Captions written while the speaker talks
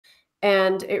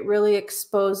And it really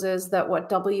exposes that what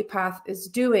WPATH is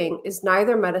doing is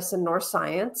neither medicine nor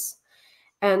science.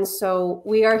 And so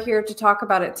we are here to talk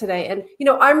about it today. And, you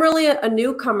know, I'm really a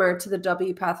newcomer to the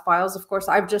WPATH files. Of course,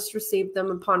 I've just received them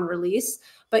upon release,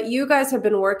 but you guys have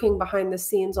been working behind the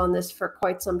scenes on this for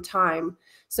quite some time.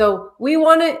 So we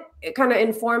want to kind of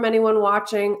inform anyone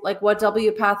watching, like what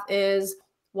WPATH is,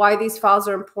 why these files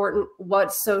are important,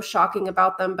 what's so shocking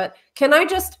about them. But can I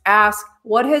just ask,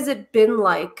 what has it been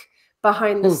like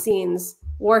behind the scenes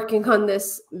working on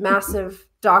this massive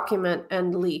document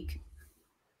and leak?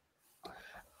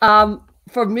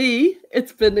 For me,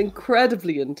 it's been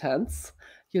incredibly intense.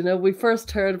 You know, we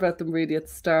first heard about them really at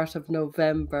the start of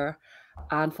November,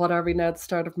 and what are we now, at the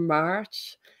start of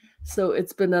March? So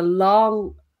it's been a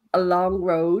long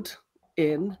road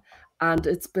in, and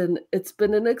it's been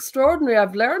an extraordinary.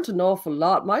 I've learned an awful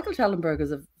lot. Michael Tellenberg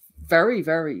is a very,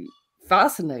 very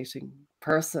fascinating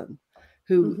person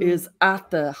who is at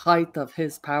the height of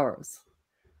his powers,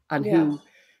 and who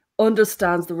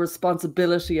understands the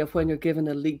responsibility of when you're given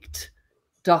a leaked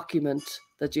document,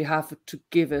 that you have to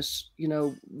give it, you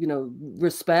know,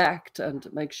 respect, and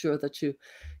make sure that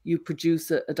you produce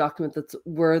a document that's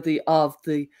worthy of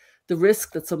the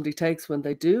risk that somebody takes when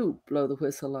they do blow the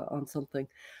whistle on something.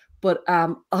 But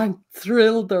I'm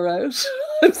thrilled they're out.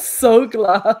 I'm so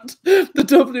glad the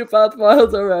WPATH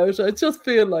files are out. I just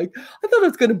feel like I thought it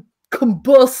was going to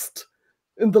combust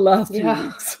in the last few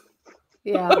weeks.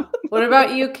 Yeah. What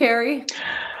about you, Carrie?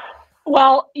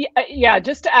 Well, yeah,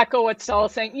 just to echo what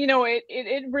Stella's saying, you know, it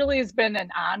really has been an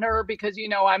honor because, you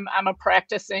know, I'm a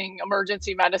practicing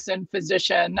emergency medicine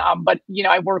physician, but, you know,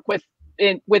 I work with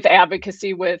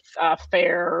advocacy with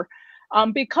FAIR,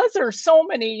 because there's so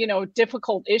many, you know,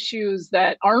 difficult issues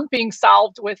that aren't being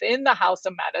solved within the House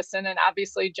of Medicine. And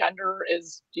obviously gender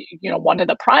is, you know, one of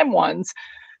the prime ones.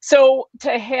 So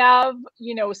to have,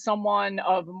 you know, someone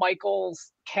of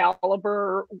Michael's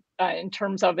caliber in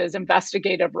terms of his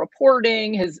investigative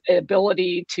reporting, his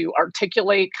ability to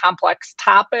articulate complex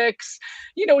topics,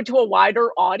 you know, to a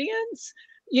wider audience,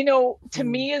 you know, to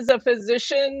me as a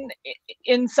physician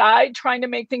inside trying to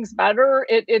make things better,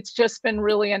 it's just been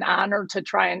really an honor to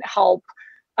try and help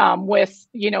with,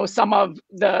 you know, some of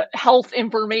the health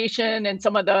information and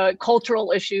some of the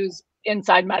cultural issues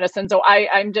inside medicine. So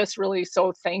I'm just really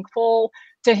so thankful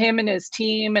to him and his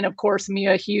team. And of course,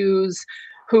 Mia Hughes,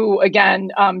 who again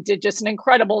did just an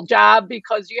incredible job,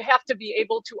 because you have to be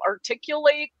able to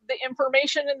articulate the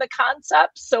information and the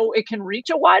concepts so it can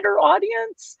reach a wider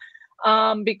audience,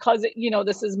 because you know,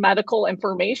 this is medical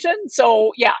information.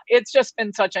 So yeah, it's just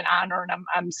been such an honor, and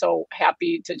I'm so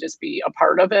happy to just be a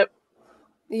part of it.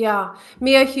 Yeah,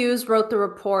 Mia Hughes wrote the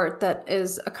report that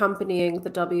is accompanying the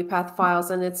WPATH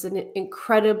files, and it's an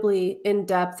incredibly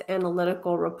in-depth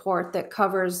analytical report that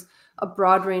covers a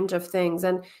broad range of things.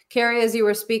 And Carrie, as you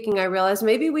were speaking, I realized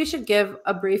maybe we should give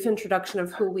a brief introduction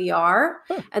of who we are,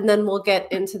 and then we'll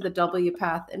get into the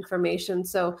WPATH information.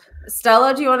 So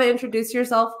Stella, do you want to introduce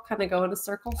yourself? Kind of go in a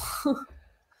circle.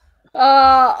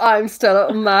 I'm Stella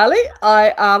O'Malley.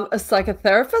 I am a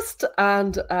psychotherapist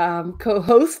and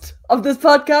co-host of this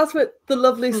podcast with the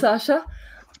lovely Sasha.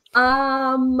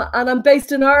 And I'm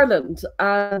based in Ireland.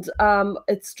 And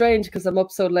it's strange because I'm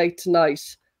up so late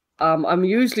tonight. I'm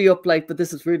usually up late, but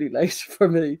this is really late for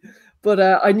me. But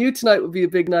I knew tonight would be a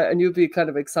big night. I knew it'd be kind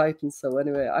of exciting. So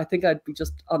anyway, I think I'd be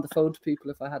just on the phone to people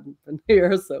if I hadn't been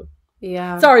here. So.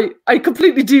 Yeah. Sorry, I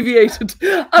completely deviated.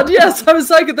 And yes, I'm a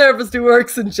psychotherapist who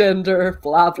works in gender,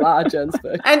 blah, blah,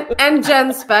 GenSpect. and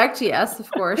GenSpect, yes,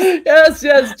 of course. Yes,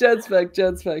 GenSpect.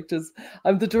 GenSpect is,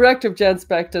 I'm the director of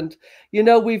GenSpect. And, you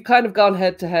know, we've kind of gone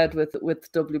head to head with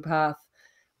WPATH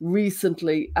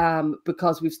recently,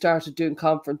 because we've started doing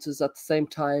conferences at the same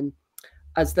time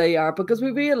as they are, because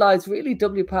we realize really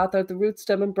WPATH are the root,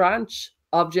 stem and branch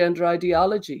of gender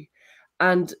ideology.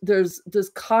 And there's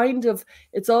kind of,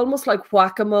 it's almost like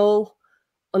whack-a-mole,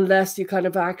 unless you kind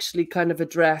of actually kind of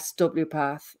address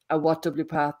WPATH and what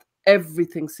WPATH,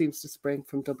 everything seems to spring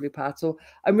from WPATH. So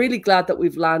I'm really glad that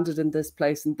we've landed in this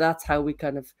place, and that's how we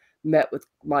kind of met with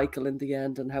Michael in the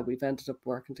end and how we've ended up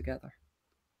working together.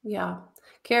 Yeah.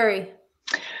 Carrie.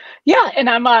 Yeah,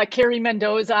 and I'm Carrie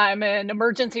Mendoza. I'm an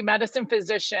emergency medicine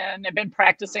physician. I've been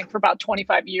practicing for about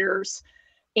 25 years.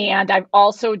 And I've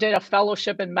also did a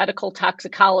fellowship in medical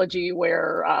toxicology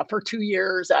where for 2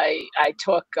 years I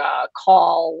took a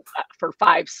call for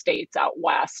 5 states out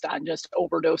west on just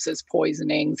overdoses,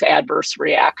 poisonings, adverse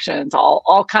reactions,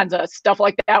 all kinds of stuff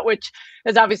like that, which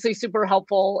is obviously super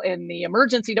helpful in the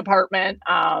emergency department.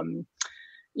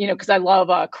 because I love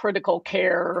critical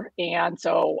care. And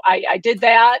so I did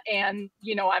that. And,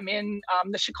 I'm in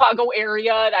the Chicago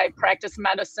area and I practice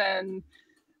medicine,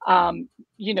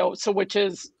 so which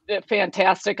is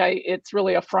fantastic. It's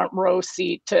really a front row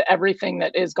seat to everything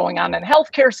that is going on in the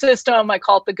healthcare system. I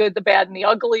call it the good, the bad, and the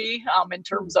ugly, in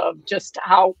terms of just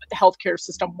how the healthcare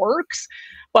system works.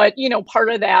 But, part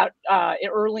of that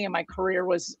early in my career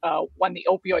was when the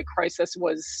opioid crisis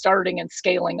was starting and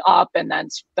scaling up, and then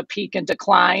the peak and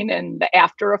decline and the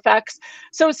after effects.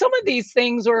 So some of these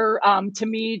things were, to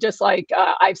me, just like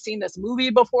I've seen this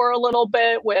movie before a little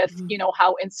bit with,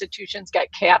 how institutions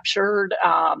get captured.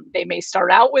 They may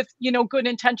start out with, good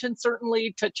intentions,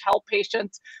 certainly to help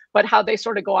patients, but how they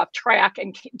sort of go off track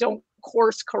and don't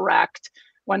course correct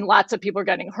when lots of people are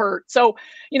getting hurt. So,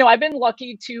 I've been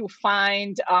lucky to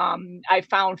find, I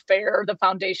found FAIR, the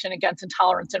Foundation Against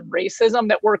Intolerance and Racism,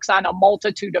 that works on a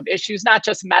multitude of issues, not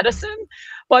just medicine,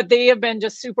 but they have been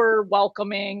just super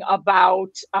welcoming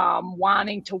about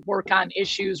wanting to work on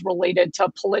issues related to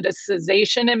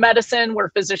politicization in medicine, where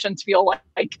physicians feel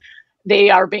like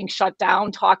they are being shut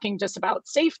down, talking just about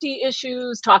safety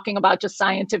issues, talking about just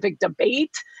scientific debate.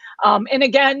 And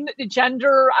again,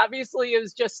 gender obviously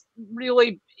is just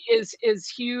really is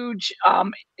huge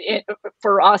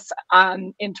for us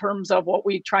in terms of what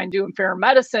we try and do in fair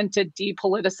medicine to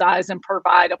depoliticize and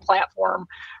provide a platform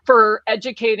for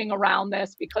educating around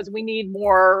this, because we need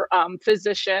more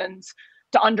physicians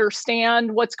to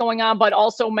understand what's going on, but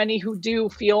also many who do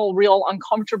feel real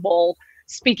uncomfortable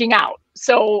speaking out.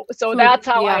 So that's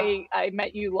how I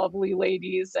met you lovely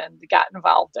ladies and got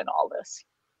involved in all this.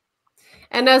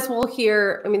 And as we'll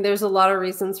hear, I mean, there's a lot of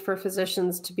reasons for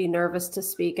physicians to be nervous to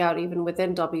speak out, even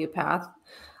within WPATH.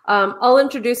 I'll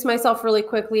introduce myself really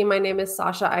quickly. My name is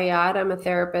Sasha Ayad. I'm a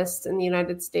therapist in the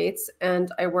United States,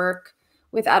 and I work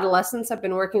with adolescents. I've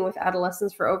been working with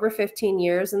adolescents for over 15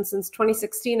 years. And since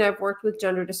 2016, I've worked with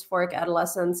gender dysphoric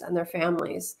adolescents and their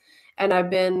families. And I've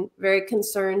been very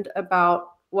concerned about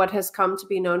what has come to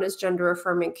be known as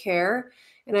gender-affirming care.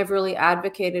 And I've really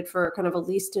advocated for kind of a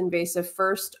least invasive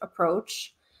first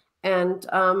approach. And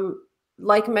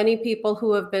like many people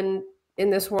who have been in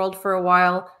this world for a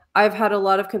while, I've had a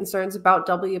lot of concerns about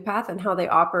WPATH and how they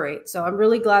operate. So I'm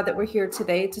really glad that we're here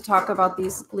today to talk about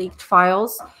these leaked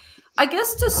files. I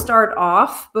guess to start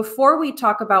off, before we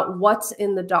talk about what's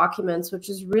in the documents, which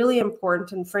is really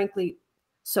important and frankly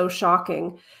so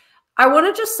shocking, I want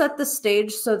to just set the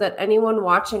stage so that anyone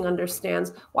watching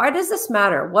understands, why does this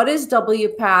matter? What is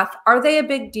WPATH? Are they a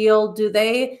big deal? Do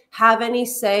they have any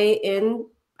say in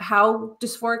how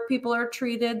dysphoric people are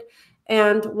treated?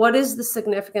 And what is the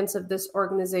significance of this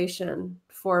organization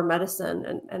for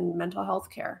medicine and mental health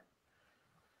care?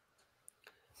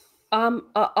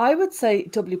 I would say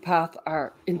WPATH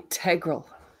are integral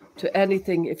to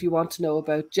anything if you want to know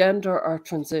about gender or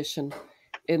transition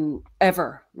in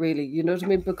ever, really, you know what I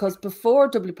mean? Because before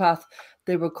WPATH,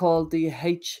 they were called the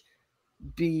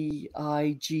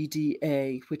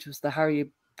HBIGDA, which was the Harry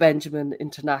Benjamin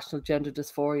International Gender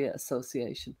Dysphoria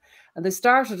Association. And they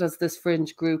started as this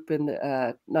fringe group in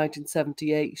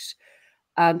 1978.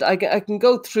 And I can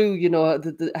go through, you know,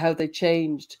 how they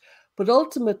changed. But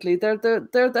ultimately, they're the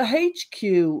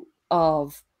HQ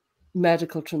of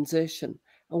medical transition.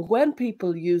 And when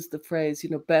people use the phrase, you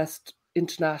know, best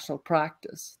international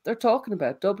practice, they're talking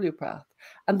about WPATH.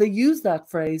 And they use that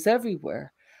phrase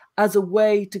everywhere as a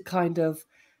way to kind of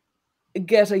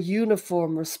get a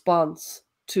uniform response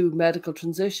to medical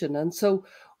transition. And so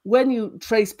when you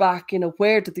trace back, you know,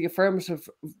 where did the affirmative,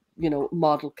 you know,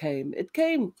 model came? It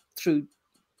came through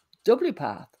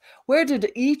WPATH. Where did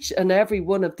each and every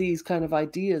one of these kind of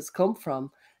ideas come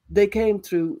from? They came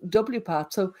through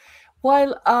WPATH. So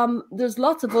while there's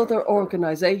lots of other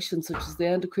organizations such as the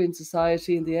Endocrine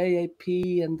Society and the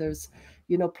AAP, and there's,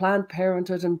 you know, Planned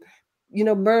Parenthood and, you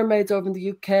know, Mermaids over in the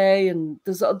UK, and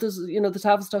there's you know, the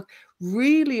Tavistock.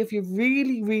 Really, if you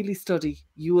really study,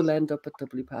 you will end up at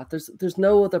WPATH. There's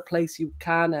no other place you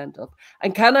can end up.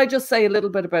 And can I just say a little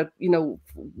bit about, you know,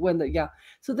 when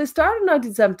so they started in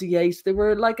 1978. They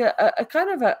were like a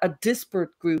kind of a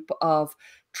disparate group of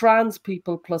trans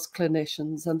people plus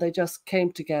clinicians, and they just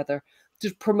came together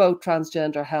to promote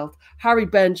transgender health. Harry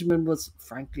Benjamin was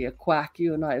frankly a quack.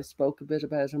 You and I have spoke a bit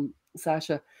about him,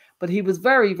 Sasha, but he was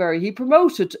he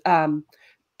promoted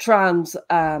trans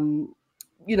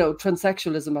you know,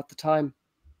 transsexualism at the time.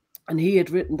 And he had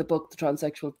written the book, The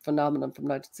Transsexual Phenomenon, from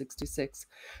 1966.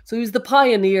 So he was the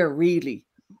pioneer, really,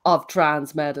 of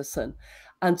trans medicine.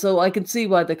 And so I can see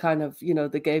why they kind of,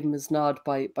 they gave him his nod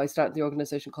by starting the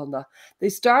organization called that. They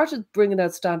started bringing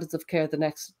out standards of care the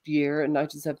next year in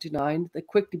 1979. They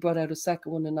quickly brought out a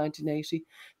second one in 1980.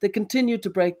 They continued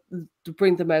to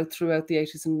bring them out throughout the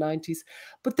 80s and 90s.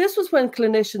 But this was when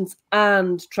clinicians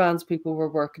and trans people were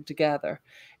working together.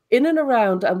 In and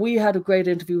around, and we had a great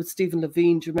interview with Stephen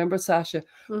Levine. Do you remember, Sasha,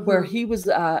 where he was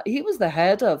the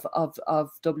head of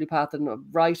WPATH and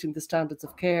writing the standards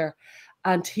of care,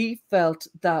 and he felt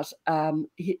that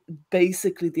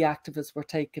basically the activists were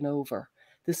taken over.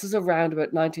 This is around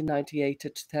about 1998 to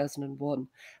 2001,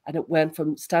 and it went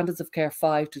from standards of care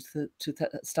 5 to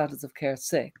standards of care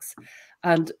 6.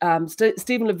 And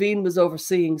Stephen Levine was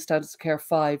overseeing standards of care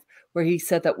 5, where he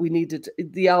said that we needed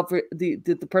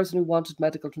the person who wanted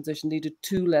medical transition needed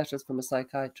 2 letters from a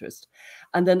psychiatrist.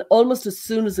 And then almost as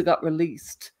soon as it got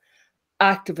released,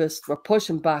 activists were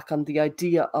pushing back on the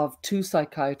idea of 2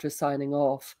 psychiatrists signing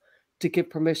off to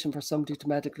give permission for somebody to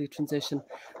medically transition.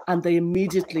 And they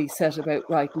immediately set about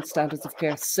writing standards of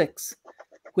care 6,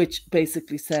 which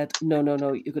basically said,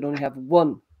 no, you can only have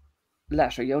 1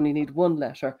 letter. You only need 1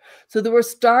 letter. So they were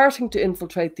starting to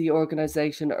infiltrate the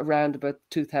organization around about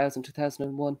 2000,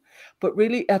 2001. But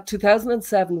really at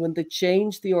 2007, when they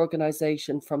changed the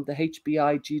organization from the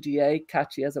HBI GDA,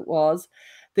 catchy as it was,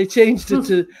 they changed it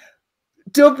to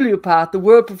WPATH, the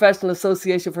World Professional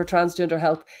Association for Transgender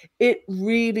Health. It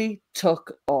really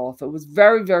took off. It was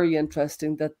very, very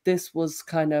interesting that this was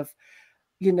kind of,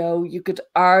 you could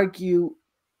argue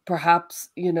perhaps,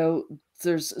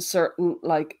 there's a certain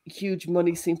huge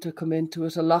money seemed to come into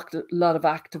it. A lot of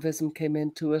activism came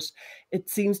into it. It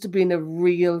seems to be in a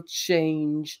real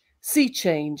sea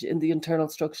change in the internal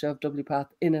structure of WPATH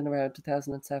in and around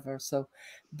 2007 or so.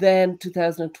 Then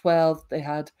 2012, they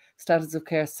had standards of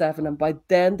care 7. And by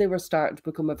then they were starting to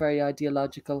become a very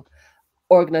ideological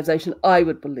organization, I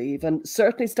would believe. And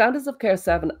certainly standards of care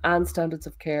 7 and standards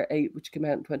of care 8, which came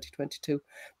out in 2022,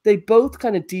 they both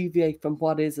kind of deviate from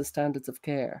what is a standards of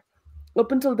care.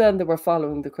 Up until then, they were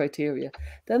following the criteria.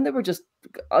 Then they were just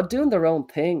doing their own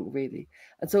thing, really.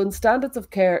 And so in standards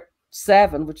of care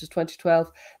 7, which is 2012,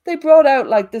 they brought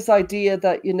out this idea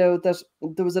that, that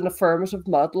there was an affirmative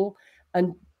model,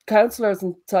 and counselors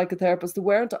and psychotherapists, they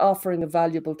weren't offering a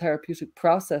valuable therapeutic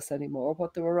process anymore.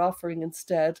 What they were offering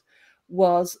instead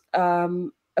was a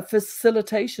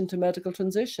facilitation to medical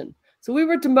transition. So we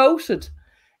were demoted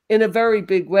in a very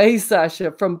big way,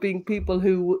 Sasha, from being people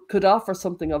who could offer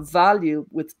something of value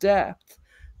with depth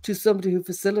to somebody who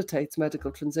facilitates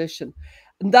medical transition.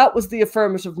 And that was the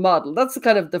affirmative model. That's the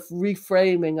kind of the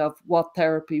reframing of what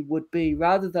therapy would be,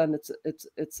 rather than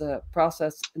it's a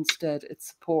process, instead it's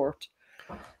support.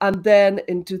 And then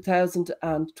in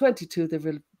 2022, they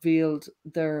revealed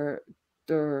their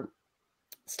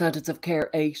standards of care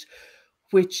 8,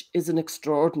 which is an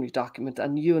extraordinary document.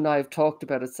 And you and I have talked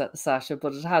about it, Sasha,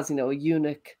 but it has, a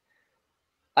unique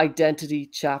identity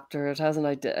chapter. It has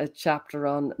a chapter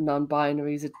on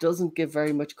non-binaries. It doesn't give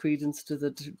very much credence to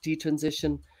the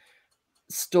detransition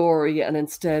story, and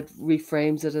instead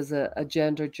reframes it as a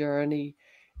gender journey.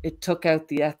 It took out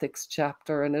the ethics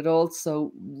chapter, and it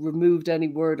also removed any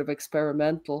word of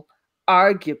experimental,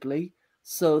 arguably,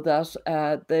 so that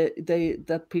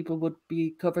that people would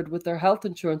be covered with their health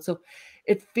insurance. So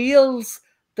it feels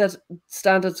that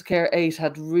standards of care 8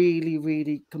 had really,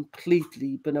 really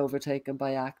completely been overtaken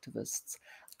by activists.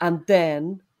 And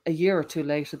then a year or two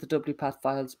later, the WPATH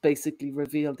files basically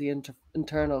revealed the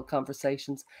internal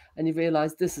conversations, and you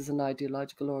realize this is an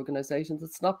ideological organization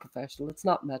that's not professional, it's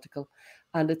not medical,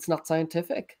 and it's not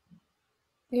scientific.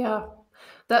 Yeah,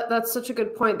 that's such a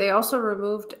good point. They also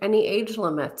removed any age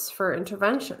limits for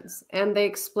interventions, and they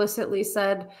explicitly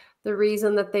said the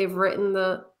reason that they've written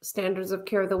the standards of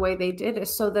care the way they did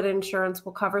is so that insurance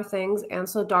will cover things and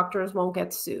so doctors won't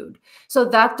get sued. So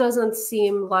that doesn't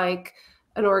seem like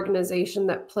an organization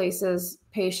that places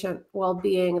patient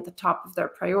well-being at the top of their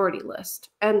priority list.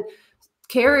 And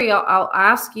Carrie, I'll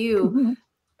ask you,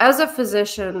 as a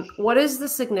physician, what is the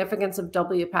significance of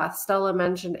WPATH? Stella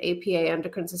mentioned APA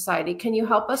Endocrine Society. Can you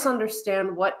help us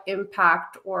understand what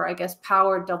impact, or I guess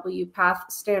power, WPATH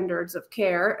standards of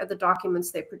care and the documents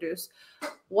they produce?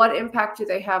 What impact do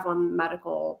they have on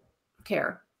medical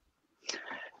care?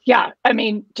 Yeah, I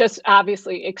mean, just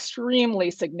obviously extremely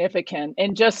significant.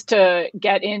 And just to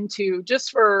get into,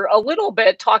 just for a little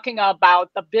bit, talking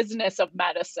about the business of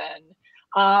medicine,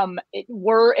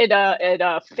 we're at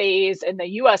a phase in the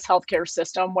US healthcare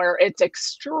system where it's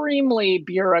extremely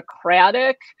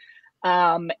bureaucratic.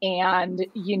 And,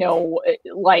 you know,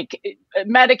 like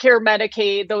Medicare,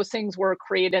 Medicaid, those things were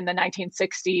created in the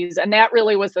 1960s. And that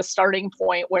really was the starting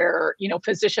point where, you know,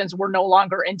 physicians were no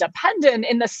longer independent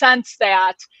in the sense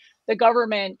that the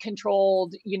government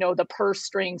controlled, you know, the purse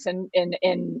strings in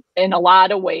a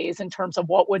lot of ways in terms of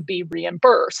what would be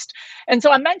reimbursed. And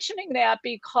so I'm mentioning that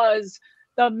because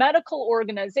the medical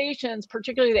organizations,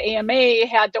 particularly the AMA,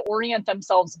 had to orient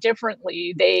themselves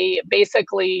differently. They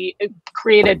basically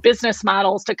created business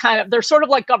models to kind of, they're sort of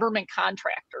like government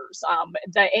contractors.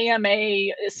 The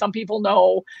AMA, as some people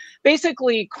know,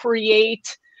 basically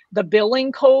create the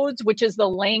billing codes, which is the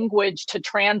language to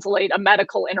translate a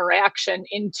medical interaction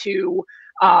into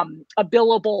a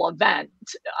billable event.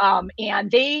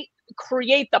 And they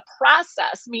create the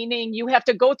process, meaning you have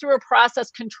to go through a process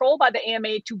controlled by the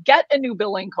AMA to get a new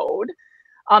billing code.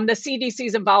 The CDC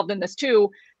is involved in this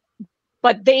too,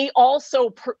 but they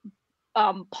also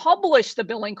publish the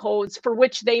billing codes for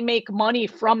which they make money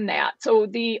from that. So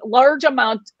the large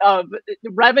amount of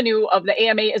revenue of the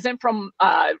AMA isn't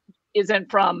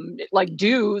from like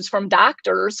dues from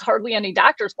doctors. Hardly any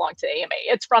doctors belong to the AMA.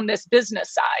 It's from this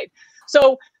business side.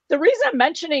 So the reason I'm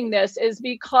mentioning this is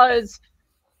because,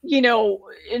 you know,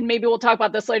 and maybe we'll talk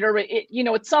about this later, but you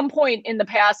know, at some point in the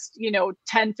past, you know,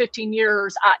 10, 15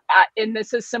 years, and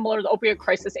this is similar to the opioid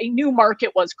crisis, a new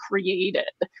market was created.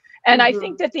 And I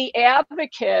think that the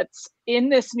advocates in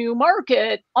this new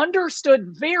market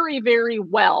understood very, very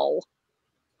well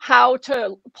how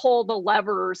to pull the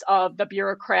levers of the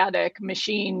bureaucratic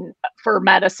machine for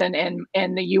medicine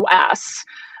in the US.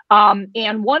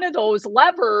 And one of those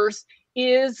levers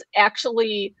is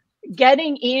actually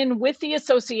getting in with the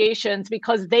associations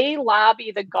because they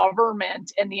lobby the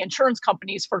government and the insurance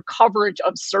companies for coverage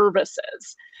of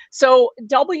services. So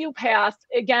WPATH,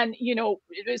 again, you know,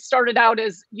 it started out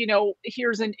as, you know,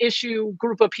 here's an issue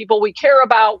group of people we care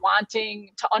about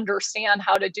wanting to understand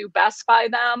how to do best by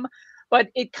them. But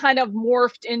it kind of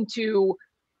morphed into,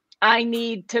 I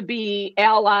need to be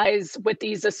allies with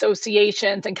these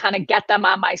associations and kind of get them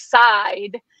on my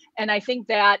side. And I think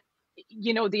that,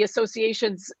 you know, the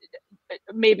associations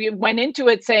maybe went into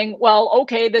it saying, well,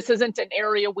 okay, this isn't an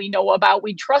area we know about.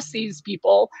 We trust these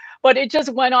people. But it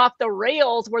just went off the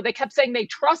rails where they kept saying they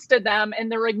trusted them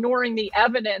and they're ignoring the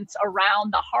evidence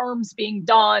around the harms being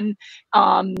done.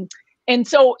 And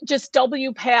so just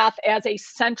WPATH as a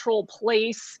central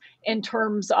place in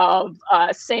terms of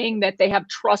saying that they have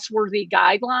trustworthy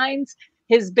guidelines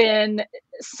has been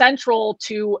central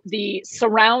to the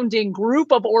surrounding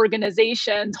group of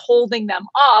organizations holding them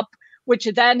up, which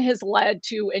then has led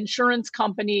to insurance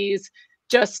companies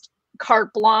just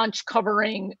carte blanche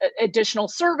covering additional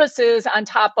services on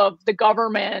top of the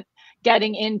government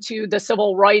getting into the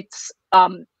civil rights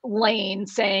lane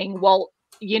saying, well,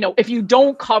 you know, if you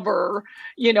don't cover,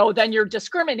 you know, then you're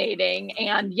discriminating.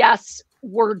 And yes,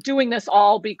 we're doing this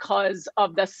all because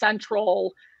of the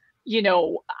central, you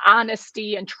know,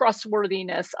 honesty and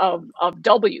trustworthiness of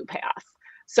WPATH.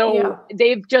 So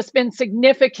they've just been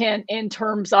significant in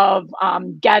terms of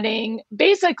getting,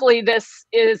 basically this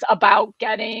is about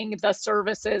getting the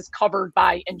services covered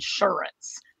by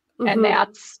insurance. And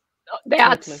that's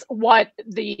exactly what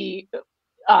the,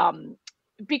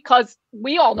 because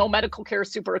we all know medical care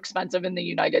is super expensive in the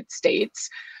United States.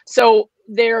 So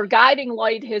their guiding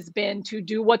light has been to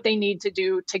do what they need to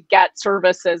do to get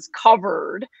services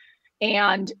covered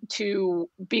and to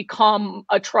become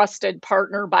a trusted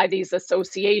partner by these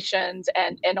associations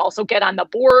and also get on the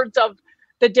boards of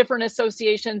the different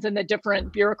associations and the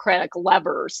different bureaucratic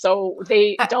levers. So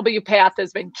WPATH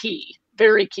has been key,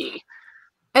 very key.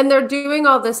 And they're doing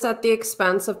all this at the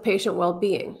expense of patient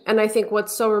well-being. And I think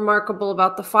what's so remarkable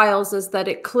about the files is that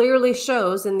it clearly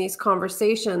shows in these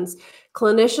conversations,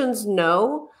 clinicians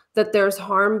know that there's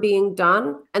harm being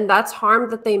done, and that's harm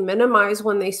that they minimize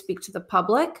when they speak to the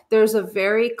public. There's a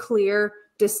very clear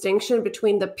distinction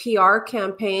between the PR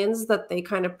campaigns that they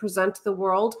kind of present to the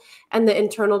world and the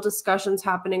internal discussions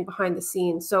happening behind the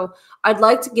scenes. So I'd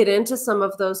like to get into some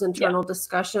of those internal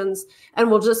discussions, and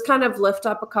we'll just kind of lift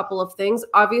up a couple of things.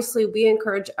 Obviously, we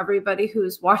encourage everybody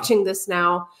who's watching this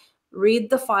now, read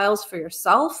the files for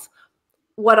yourself.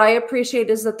 What I appreciate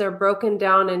is that they're broken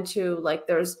down into, like,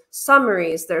 there's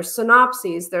summaries, there's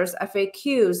synopses, there's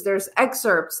FAQs, there's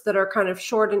excerpts that are kind of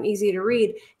short and easy to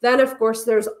read. Then, of course,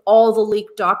 there's all the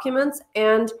leaked documents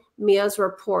and Mia's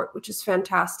report, which is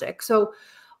fantastic. So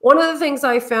one of the things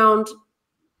I found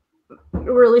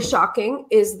really shocking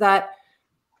is that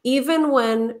even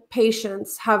when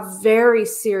patients have very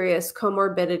serious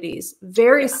comorbidities,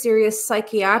 very serious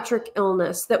psychiatric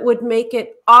illness that would make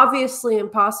it obviously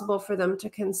impossible for them to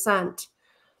consent,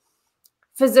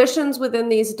 physicians within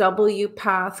these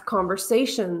WPATH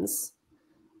conversations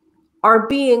are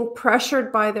being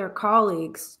pressured by their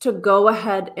colleagues to go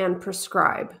ahead and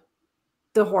prescribe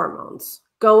the hormones,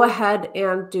 go ahead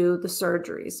and do the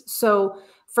surgeries. So,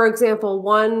 for example,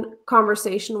 one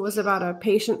conversation was about a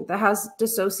patient that has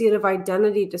dissociative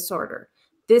identity disorder.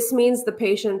 This means the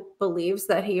patient believes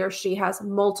that he or she has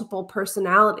multiple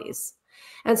personalities.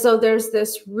 And so there's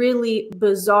this really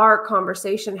bizarre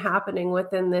conversation happening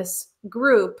within this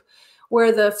group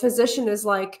where the physician is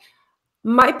like,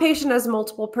 my patient has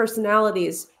multiple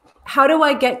personalities. How do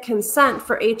I get consent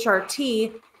for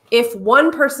HRT if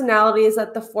one personality is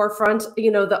at the forefront,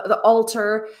 the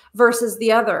altar versus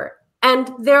the other?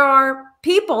 And there are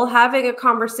people having a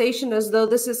conversation as though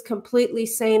this is completely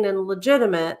sane and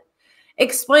legitimate,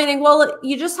 explaining, well,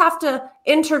 you just have to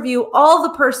interview all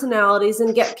the personalities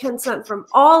and get consent from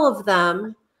all of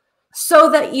them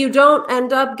so that you don't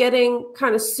end up getting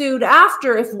kind of sued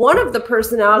after if one of the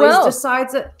personalities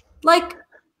decides it. Like,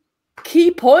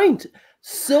 key point.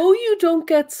 So you don't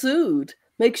get sued,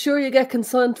 make sure you get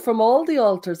consent from all the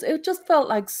alters. It just felt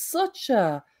like such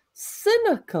a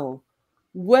cynical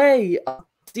way of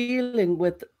dealing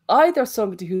with either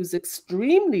somebody who's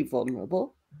extremely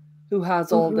vulnerable, who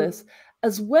has all this,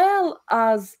 as well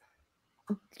as,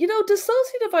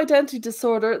 dissociative identity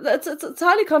disorder. It's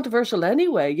highly controversial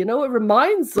anyway. It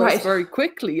reminds us very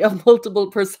quickly of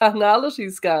multiple personality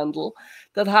scandal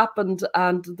that happened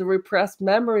and the repressed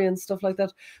memory and stuff like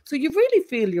that. So you really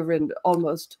feel you're in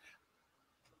almost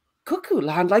cuckoo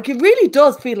land. Like, it really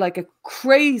does feel like a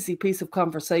crazy piece of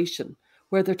conversation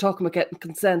where they're talking about getting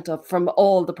consent from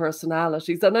all the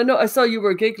personalities. And I saw you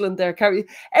were giggling there, Carrie.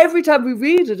 Every time we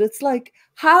read it, it's like,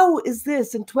 how is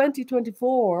this in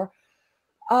 2024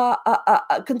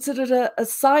 considered a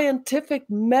scientific,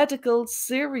 medical,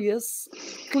 serious,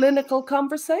 clinical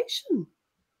conversation?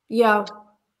 Yeah.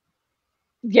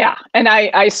 Yeah. And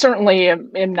I certainly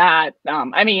am not,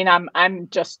 I'm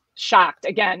just shocked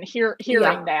again,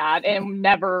 hearing that, and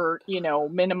never,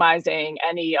 minimizing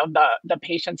any of the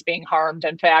patients being harmed.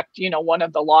 In fact, one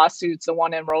of the lawsuits, the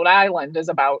one in Rhode Island, is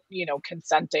about,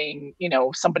 consenting,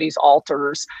 somebody's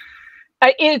alters.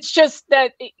 It's just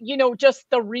that, just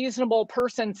the reasonable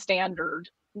person standard,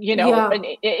 and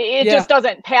it just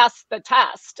doesn't pass the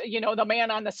test, the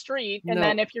man on the street. And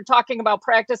then if you're talking about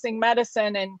practicing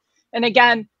medicine, and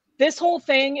again, this whole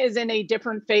thing is in a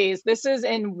different phase. This is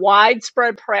in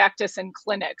widespread practice in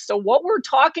clinics. So what we're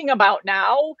talking about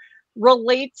now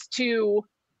relates to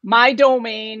my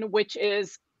domain, which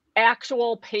is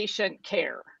actual patient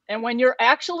care. And when you're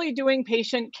actually doing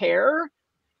patient care,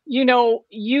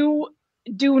 you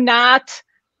do not,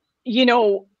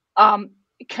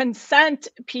 consent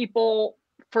people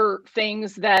for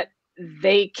things that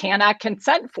they cannot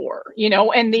consent for,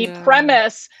 and the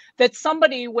premise that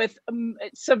somebody with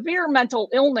severe mental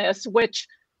illness, which,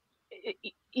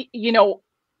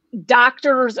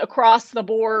 doctors across the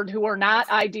board who are not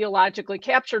ideologically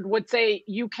captured would say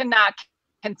you cannot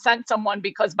consent someone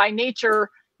because by nature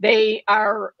they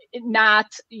are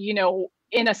not,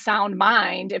 in a sound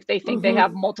mind if they think they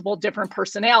have multiple different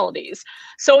personalities.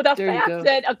 So the fact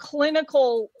that a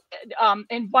clinical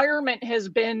environment has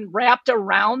been wrapped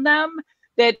around them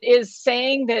that is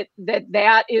saying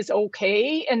that is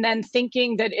okay, and then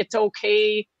thinking that it's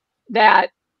okay that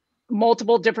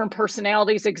multiple different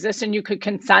personalities exist and you could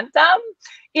consent them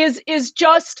is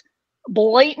just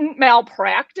blatant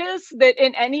malpractice that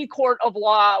in any court of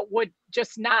law would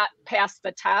just not pass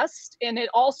the test. And it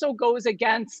also goes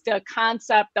against the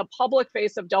concept, the public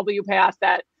face of WPATH,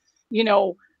 that,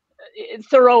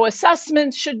 thorough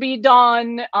assessments should be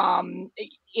done,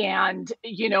 and,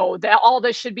 that all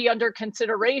this should be under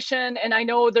consideration. And I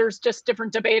know there's just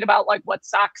different debate about like what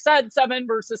SOC said 7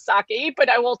 versus SOC 8, but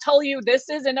I will tell you, this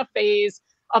is in a phase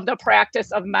of the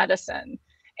practice of medicine.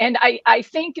 And I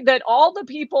think that all the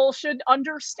people should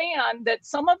understand that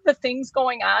some of the things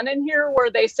going on in here where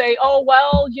they say, oh,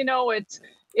 well,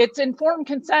 it's informed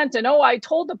consent, and, oh, I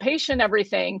told the patient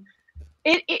everything.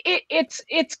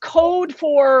 It's code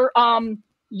for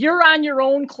you're on your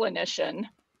own, clinician.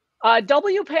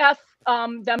 WPATH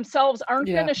themselves aren't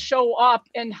going to show up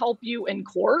and help you in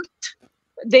court.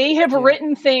 They have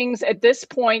written things at this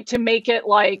point to make it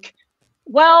like,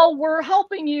 well, we're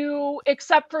helping you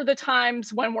except for the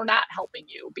times when we're not helping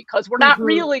you because we're not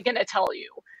really going to tell you.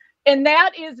 And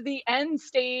that is the end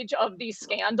stage of these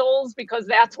scandals, because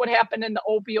that's what happened in the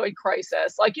opioid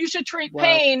crisis. Like, you should treat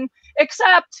pain,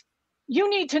 except you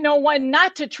need to know when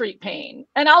not to treat pain.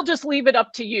 And I'll just leave it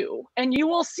up to you. And you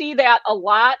will see that a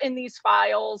lot in these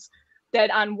files,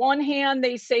 that on one hand,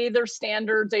 they say their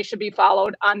standards, they should be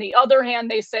followed. On the other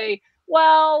hand, they say,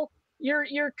 well,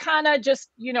 you're kind of just,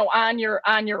 on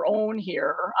your own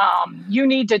here. You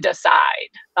need to decide.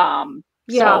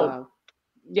 So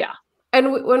yeah.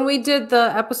 And when we did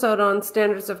the episode on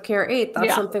Standards of Care 8,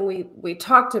 that's something we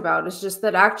talked about, is just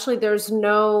that actually there's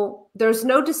no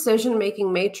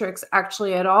decision-making matrix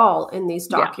actually at all in these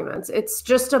documents. It's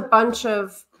just a bunch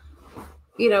of,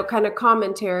 kind of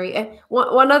commentary. And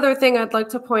one other thing I'd like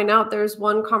to point out, there's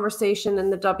one conversation in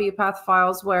the WPATH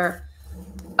files where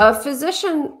a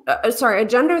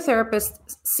gender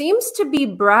therapist seems to be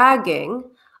bragging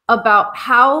about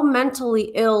how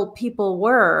mentally ill people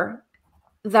were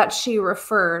that she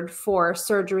referred for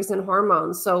surgeries and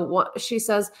hormones. So she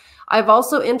says, I've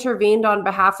also intervened on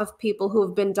behalf of people who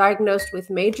have been diagnosed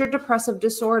with major depressive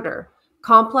disorder,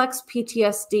 complex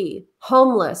PTSD,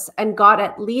 homeless, and got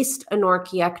at least an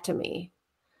orchiectomy.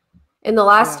 In the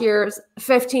last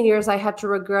 15 years, I had to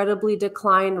regrettably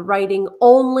decline writing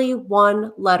only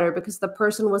one letter because the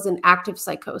person was in active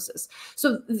psychosis.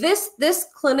 So this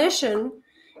clinician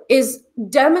is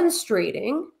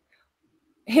demonstrating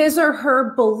his or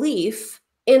her belief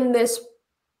in this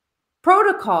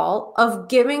protocol of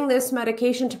giving this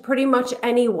medication to pretty much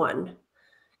anyone,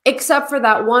 except for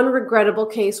that one regrettable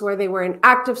case where they were in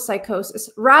active psychosis,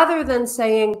 rather than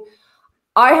saying,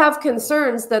 I have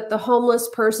concerns that the homeless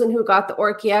person who got the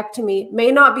orchiectomy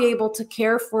may not be able to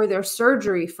care for their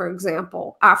surgery, for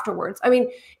example, afterwards. I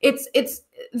mean, it's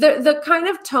the kind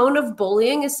of tone of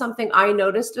bullying is something I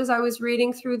noticed as I was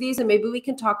reading through these, and maybe we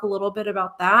can talk a little bit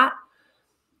about that.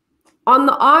 On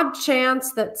the odd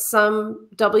chance that some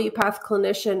WPATH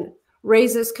clinician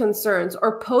raises concerns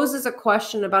or poses a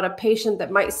question about a patient that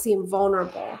might seem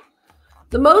vulnerable,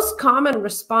 the most common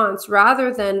response,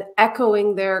 rather than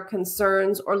echoing their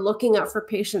concerns or looking out for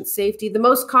patient safety, the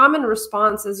most common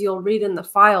response, as you'll read in the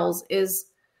files, is,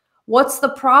 what's the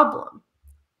problem?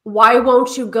 Why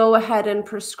won't you go ahead and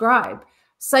prescribe?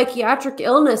 Psychiatric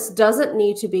illness doesn't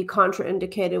need to be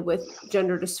contraindicated with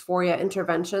gender dysphoria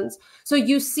interventions. So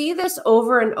you see this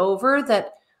over and over,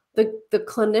 that the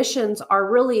clinicians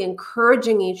are really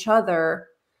encouraging each other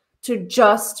to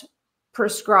just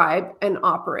prescribe and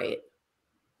operate.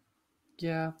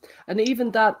 Yeah. And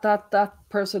even that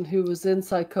person who was in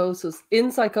psychosis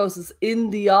in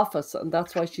the office, and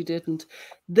that's why she didn't,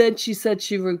 then she said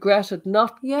she regretted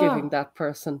not giving that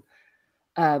person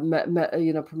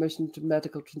permission to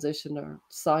medical transition or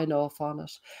sign off on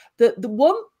it.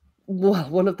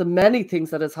 One of the many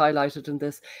things that is highlighted in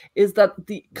this is that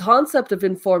the concept of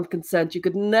informed consent, you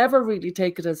could never really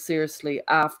take it as seriously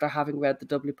after having read the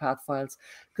WPATH files,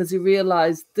 because you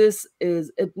realize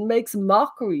it makes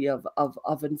mockery of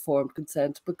informed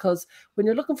consent, because when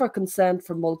you're looking for consent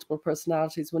from multiple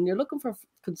personalities, when you're looking for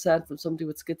consent from somebody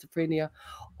with schizophrenia,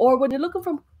 or when you're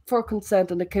looking for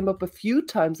consent, and it came up a few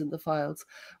times in the files,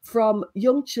 from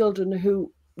young children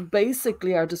who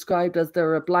basically are described as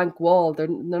they're a blank wall. They're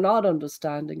not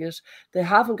understanding it. They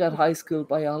haven't got high school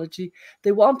biology.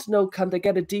 They want to know, can they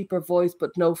get a deeper voice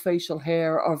but no facial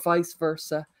hair, or vice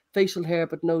versa, facial hair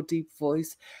but no deep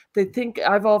voice. They think,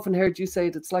 I've often heard you say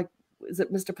it, it's like, is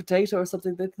it Mr. Potato or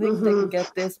something? They think they can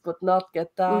get this but not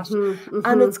get that.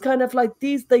 And it's kind of like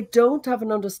they don't have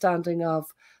an understanding of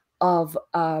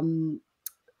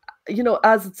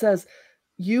as it says,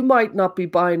 you might not be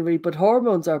binary, but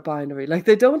hormones are binary. Like,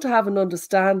 they don't have an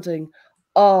understanding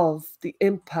of the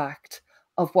impact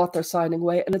of what they're signing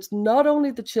away. And it's not only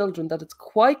the children, that it's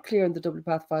quite clear in the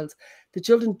WPATH files, the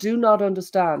children do not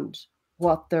understand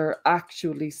what they're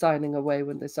actually signing away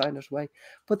when they sign it away.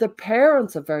 But the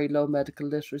parents have very low medical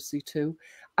literacy too,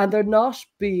 and they're not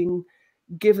being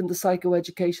given the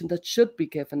psychoeducation that should be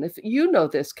given. If you know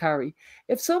this, Carrie,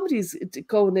 if somebody's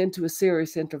going into a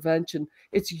serious intervention,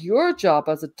 it's your job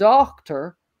as a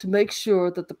doctor to make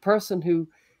sure that the person who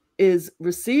is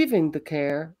receiving the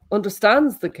care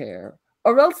understands the care,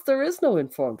 or else there is no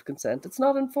informed consent. It's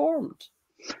not informed.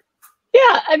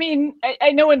 Yeah, I mean,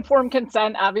 I know informed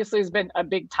consent obviously has been a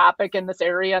big topic in this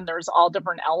area, and there's all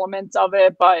different elements of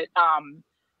it. But,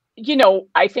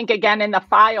 I think, again, in the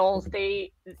files,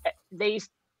 they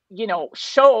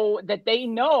show that they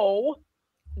know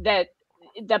that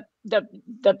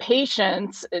the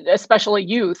patients, especially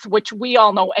youth, which we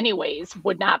all know anyways,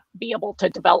 would not be able to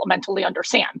developmentally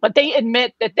understand. But they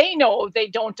admit that they know they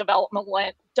don't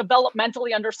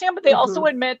developmentally understand, but they also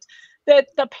admit that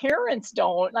the parents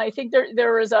don't. And I think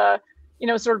there is a,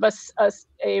 sort of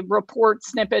a report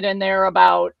snippet in there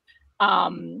about,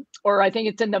 or I think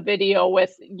it's in the video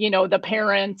with, the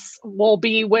parents will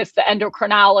be with the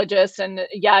endocrinologist, and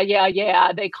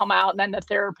they come out, and then the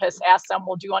therapist asks them,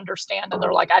 well, do you understand? And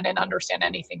they're like, I didn't understand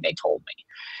anything they told me.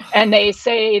 And they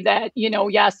say that,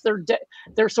 yes,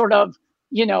 they're sort of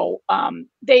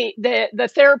the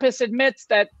therapist admits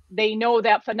that they know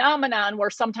that phenomenon where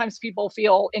sometimes people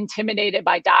feel intimidated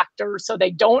by doctors, so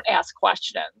they don't ask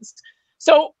questions.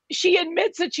 So she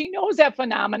admits that she knows that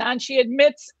phenomenon. She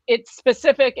admits it's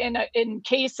specific in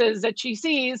cases that she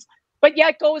sees, but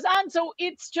yet goes on. So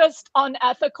it's just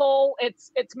unethical.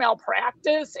 It's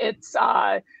malpractice. It's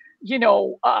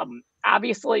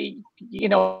obviously,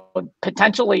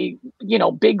 potentially,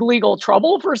 big legal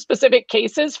trouble for specific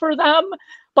cases for them.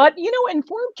 But,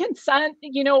 informed consent,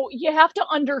 you have to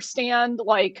understand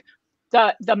like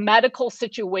the medical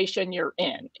situation you're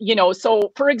in,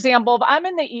 so for example, if I'm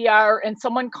in the ER and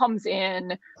someone comes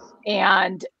in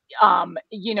and,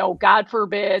 God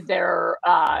forbid they're,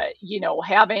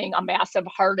 having a massive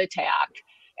heart attack,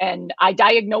 and I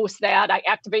diagnose that, I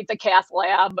activate the cath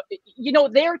lab,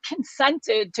 they're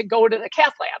consented to go to the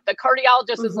cath lab. The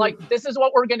cardiologist is like, this is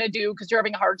what we're going to do because you're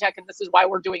having a heart attack, and this is why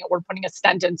we're doing it. We're putting a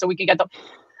stent in so we can get them.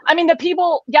 I mean, the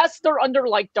people, yes, they're under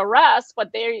like duress, but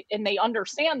they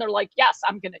understand, they're like, yes,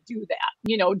 I'm going to do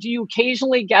that. Do you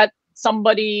occasionally get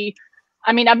somebody,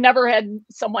 I mean, I've never had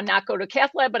someone not go to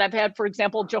cath lab, but I've had, for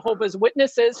example, Jehovah's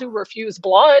Witnesses who refuse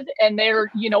blood, and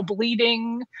they're,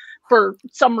 bleeding for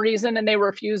some reason, and they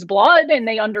refuse blood, and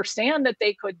they understand that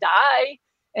they could die.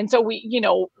 And so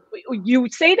you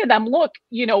say to them, look,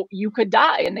 you could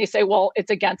die. And they say, well, it's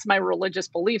against my religious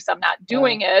beliefs, I'm not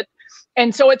doing it.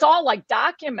 And so it's all like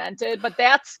documented, but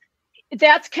that's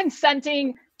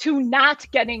consenting to not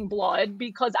getting blood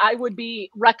because I would be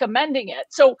recommending it.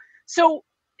 So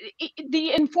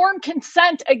the informed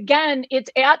consent, again,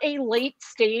 it's at a late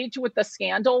stage with the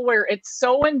scandal where it's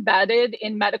so embedded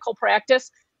in medical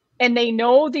practice, and they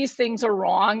know these things are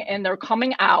wrong, and they're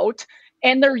coming out,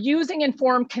 and they're using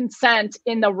informed consent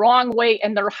in the wrong way,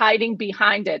 and they're hiding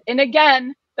behind it. And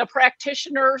again, the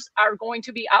practitioners are going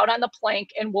to be out on the plank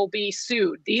and will be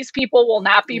sued. These people will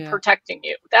not be protecting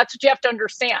you. That's what you have to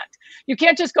understand. You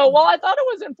can't just go, well, I thought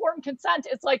it was informed consent.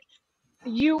 It's like,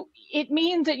 it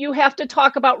means that you have to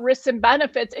talk about risks and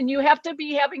benefits, and you have to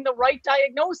be having the right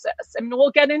diagnosis. I mean,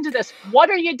 we'll get into this. What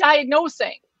are you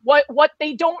diagnosing? What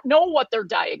they don't know what they're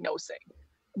diagnosing.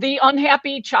 The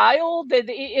unhappy child,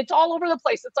 it's all over the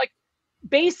place. It's like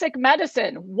basic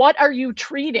medicine. What are you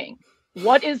treating?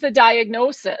 What is the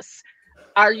diagnosis?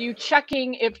 Are you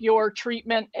checking if your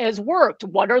treatment has worked?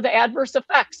 What are the adverse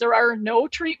effects? There are no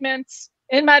treatments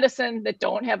in medicine that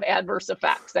don't have adverse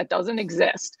effects. That doesn't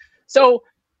exist. So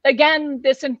again,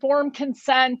 this informed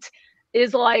consent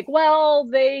is like, well,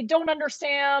 they don't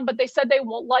understand, but they said they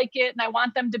won't like it, and I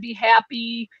want them to be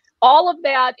happy. All of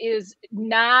that is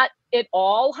not at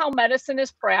all how medicine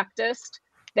is practiced.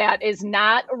 That is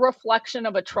not a reflection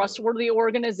of a trustworthy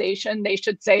organization. They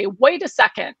should say, wait a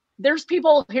second, there's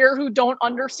people here who don't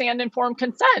understand informed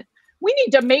consent. We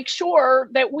need to make sure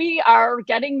that we are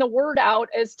getting the word out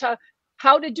as to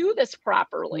how to do this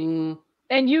properly.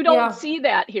 And you don't see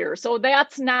that here. So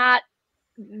that's not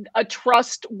a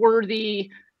trustworthy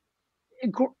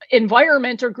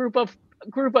environment or group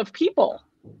of people.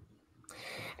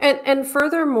 And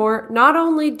furthermore, not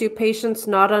only do patients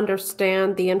not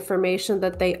understand the information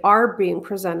that they are being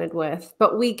presented with,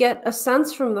 but we get a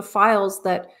sense from the files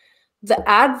that the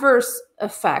adverse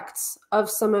effects of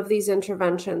some of these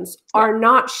interventions are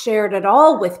not shared at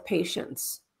all with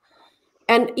patients.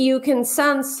 And you can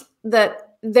sense that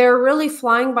they're really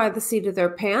flying by the seat of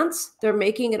their pants. They're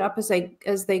making it up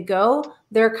as they go.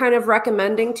 They're kind of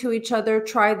recommending to each other,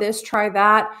 try this, try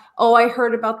that. Oh, I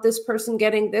heard about this person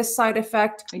getting this side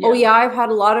effect. Oh yeah, I've had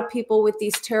a lot of people with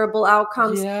these terrible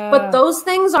outcomes. But those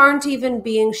things aren't even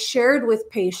being shared with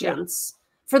patients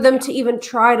for them to even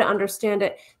try to understand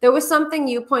it. There was something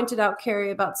you pointed out,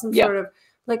 Carrie, about some sort of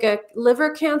like a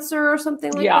liver cancer or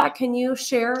something like that. Can you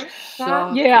share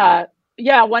that?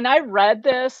 Yeah, when I read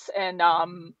this, and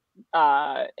again,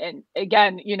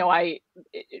 I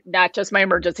not just my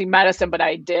emergency medicine, but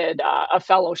I did a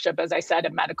fellowship, as I said,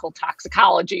 in medical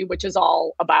toxicology, which is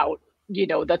all about,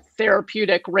 the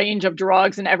therapeutic range of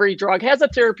drugs, and every drug has a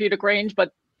therapeutic range,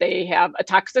 but they have a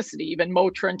toxicity. Even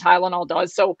Motrin, Tylenol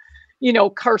does. So,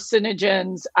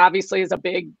 carcinogens obviously is a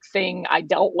big thing I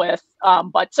dealt with.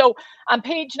 But so on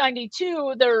page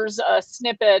 92, there's a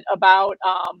snippet about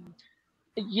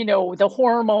the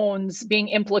hormones being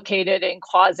implicated in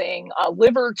causing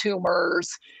liver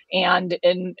tumors. And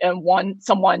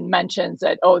someone mentions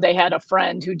that, they had a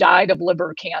friend who died of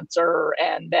liver cancer,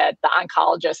 and that the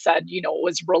oncologist said, it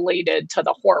was related to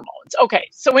the hormones. Okay.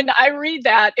 So when I read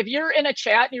that, if you're in a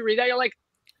chat and you read that, you're like,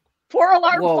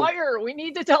 4-alarm fire. We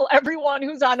need to tell everyone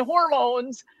who's on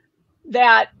hormones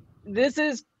that this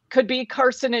is could be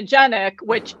carcinogenic,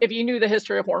 which if you knew the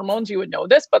history of hormones, you would know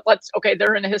this, but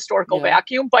they're in a historical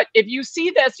vacuum. But if you see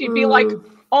this, you'd be like,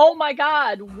 oh my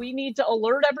God, we need to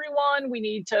alert everyone. We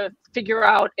need to figure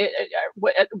out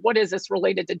what is this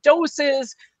related to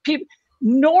doses.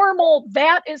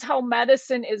 That is how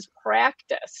medicine is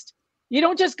practiced. You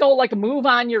don't just go like move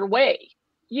on your way.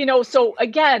 So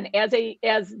again,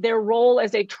 as their role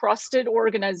as a trusted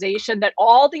organization, that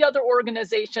all the other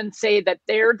organizations say that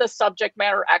they're the subject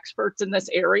matter experts in this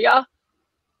area,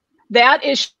 that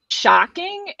is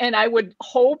shocking. And I would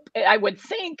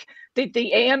think that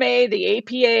the AMA, the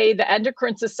APA, the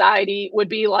Endocrine Society would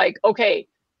be like, okay,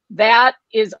 that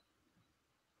is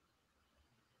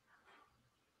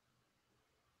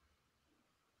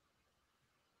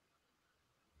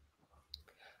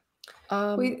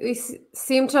we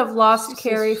seem to have lost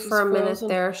Carrie for a minute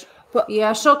there, but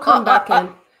yeah, she'll come back in.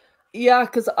 Yeah,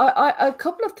 because a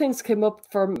couple of things came up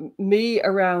for me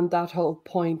around that whole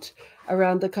point,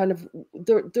 around the kind of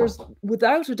there's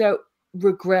without a doubt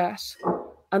regret,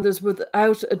 and there's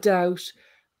without a doubt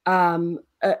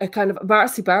a kind of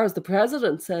Marcy Bowers, the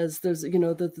president, says there's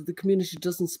the community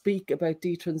doesn't speak about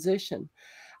detransition,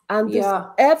 and there's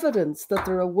evidence that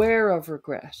they're aware of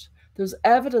regret. There's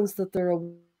evidence that they're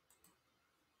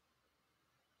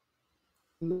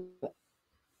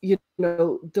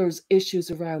there's issues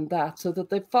around that, so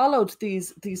that they followed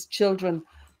these children,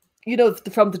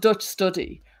 from the Dutch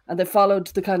study, and they followed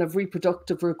the kind of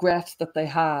reproductive regret that they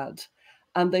had.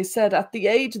 And they said at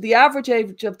the average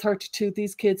age of 32,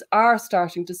 these kids are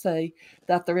starting to say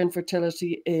that their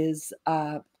infertility is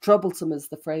troublesome, is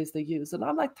the phrase they use. And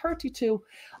I'm like, 32,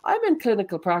 I'm in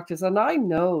clinical practice, and I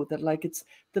know that it's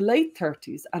the late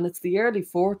 30s and it's the early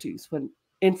 40s when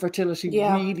infertility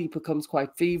really becomes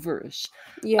quite feverish.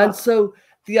 And so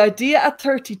the idea at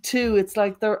 32, it's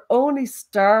like they're only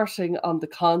starting on the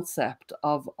concept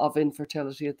of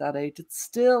infertility at that age. It's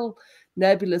still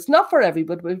nebulous, not for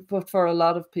everybody, but for a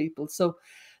lot of people. So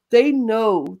they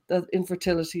know that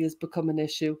infertility has become an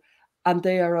issue, and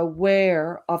they are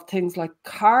aware of things like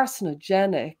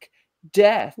carcinogenic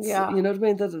deaths. You know what I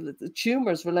mean? The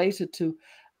tumors related to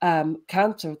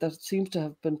cancer that seems to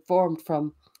have been formed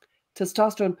from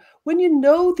testosterone. When you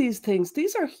know these things,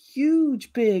 these are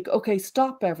huge, big, okay,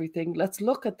 stop everything. Let's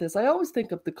look at this. I always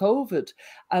think of the COVID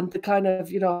and the kind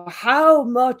of, how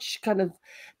much kind of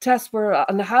tests were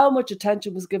and how much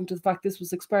attention was given to the fact this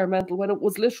was experimental when it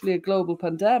was literally a global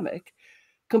pandemic,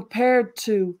 compared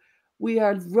to we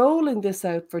are rolling this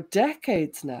out for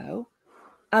decades now.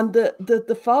 And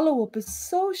the follow-up is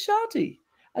so shoddy.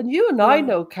 And you and I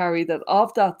know, Carrie, that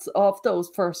of those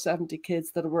first 70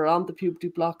 kids that were on the puberty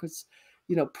blockers,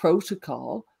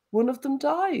 protocol, one of them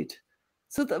died.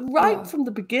 So that from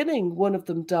the beginning, one of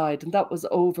them died, and that was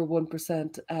over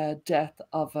 1% death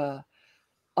of a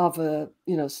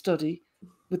study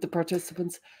with the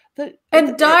participants.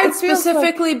 Died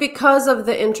specifically because of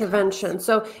the intervention.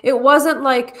 So it wasn't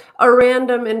like a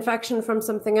random infection from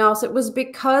something else. It was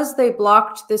because they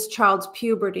blocked this child's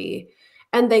puberty,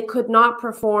 and they could not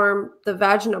perform the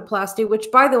vaginoplasty, which,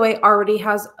 by the way, already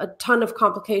has a ton of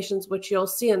complications, which you'll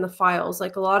see in the files.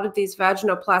 Like a lot of these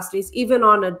vaginoplasties, even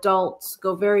on adults,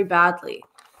 go very badly.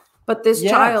 But this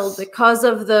child, because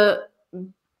of the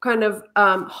kind of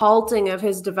halting of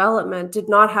his development, did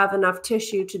not have enough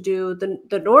tissue to do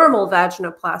the normal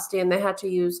vaginoplasty, and they had to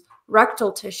use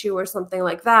rectal tissue or something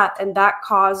like that. And that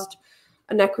caused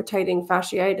a necrotizing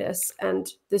fasciitis, and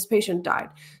this patient died.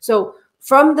 So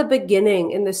from the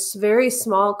beginning, in this very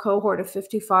small cohort of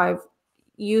 55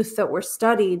 youth that were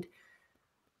studied,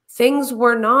 things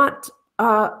were not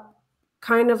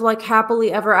kind of like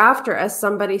happily ever after, as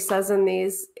somebody says in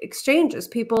these exchanges.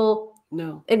 People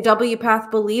in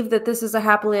WPATH believe that this is a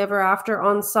happily ever after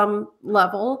on some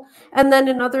level. And then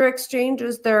in other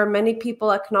exchanges, there are many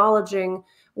people acknowledging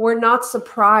we're not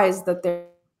surprised that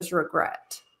there's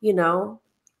regret,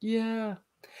 Yeah.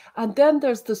 And then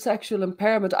there's the sexual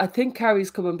impairment. I think Carrie's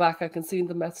coming back. I can see in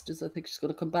the messages. I think she's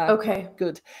going to come back. Okay.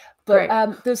 Good.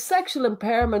 But there's sexual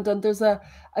impairment, and there's a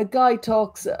guy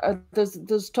talks,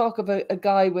 there's talk of a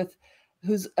guy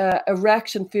whose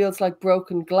erection feels like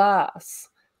broken glass.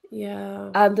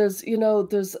 Yeah. And there's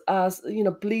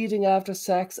bleeding after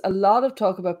sex, a lot of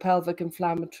talk about pelvic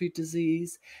inflammatory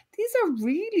disease. These are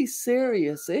really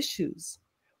serious issues,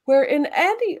 where in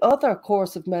any other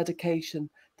course of medication,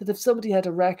 that if somebody had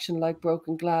erection like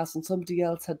broken glass and somebody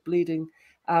else had bleeding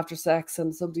after sex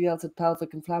and somebody else had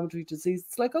pelvic inflammatory disease,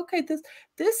 it's like, okay,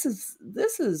 this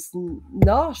is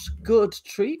not good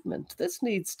treatment. This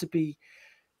needs to be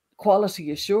quality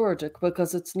assured,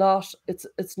 because it's not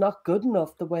good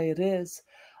enough the way it is.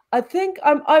 I think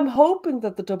I'm hoping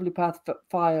that the WPATH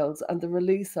files and the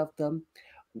release of them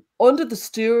under the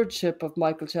stewardship of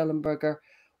Michael Schellenberger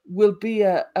will be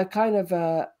a kind of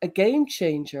a game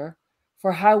changer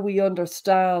for how we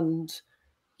understand,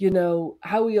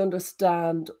 how we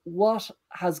understand what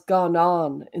has gone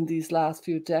on in these last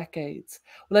few decades.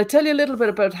 Will I tell you a little bit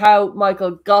about how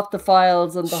Michael got the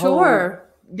files and the whole?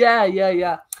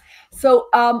 Yeah. So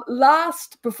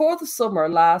before the summer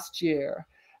last year,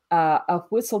 a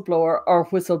whistleblower, or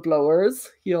whistleblowers,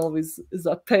 he always is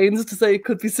at pains to say it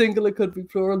could be single, it could be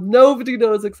plural, nobody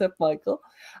knows except Michael,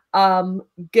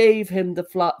 gave him the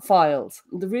files.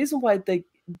 The reason why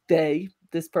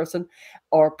this person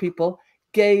or people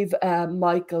gave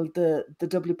Michael the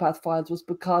WPATH files was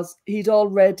because he'd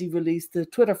already released the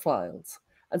Twitter files.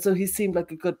 And so he seemed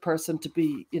like a good person to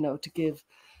be, to give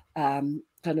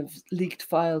kind of leaked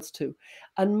files to.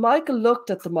 And Michael looked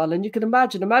at them all, and you can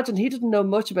imagine he didn't know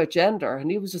much about gender,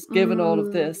 and he was just given all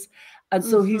of this. And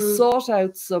so he sought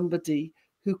out somebody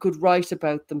who could write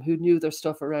about them, who knew their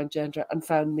stuff around gender, and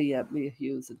found Mia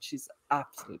Hughes, and she's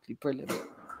absolutely brilliant.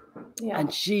 Yeah.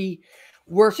 And she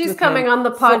worked She's with coming him on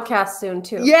the podcast soon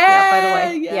too. Yeah, by the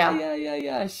way.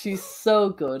 Yeah. She's so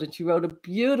good, and she wrote a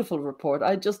beautiful report.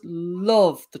 I just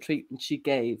love the treatment she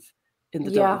gave in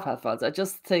the WPATH files. I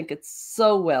just think it's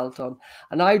so well done,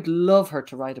 and I'd love her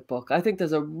to write a book. I think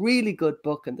there's a really good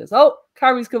book in this. Oh,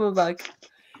 Carrie's coming back.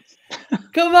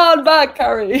 Come on back,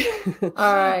 Carrie.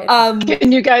 All right.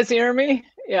 Can you guys hear me?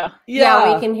 Yeah,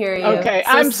 we can hear you. Okay,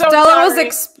 so I'm so Stella sorry.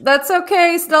 That's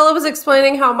okay. Stella was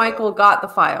explaining how Michael got the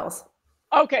files.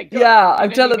 Okay, good. Yeah, I'm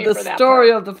telling the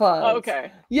story of the files.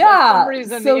 Okay. Yeah. For some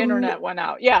reason the internet went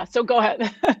out. Yeah, so go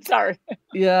ahead. Sorry.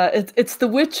 Yeah, it's the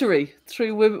witchery.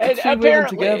 Three women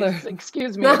together.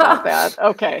 Excuse me about that.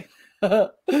 Okay.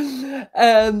 So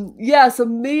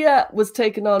Mia was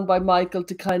taken on by Michael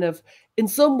to kind of, in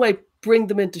some way, bring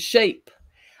them into shape.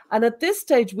 And at this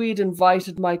stage, we'd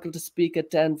invited Michael to speak at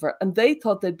Denver, and they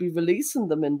thought they'd be releasing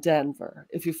them in Denver,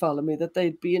 if you follow me, that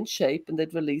they'd be in shape and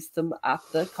they'd release them at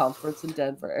the conference in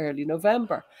Denver early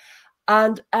November.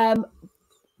 And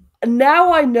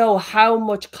now I know how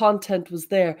much content was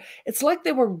there. It's like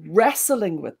they were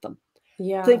wrestling with them.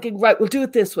 Yeah. Thinking, right, we'll do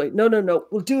it this way. No,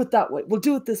 we'll do it that way. We'll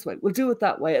do it this way. We'll do it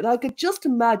that way. And I could just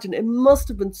imagine it must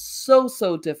have been so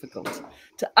difficult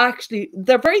to actually,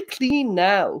 they're very clean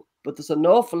now, but there's an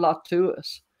awful lot to it,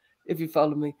 if you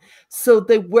follow me. So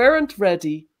they weren't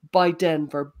ready by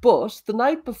Denver, but the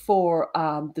night before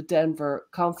the Denver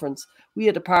conference, we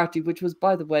had a party, which was,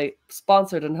 by the way,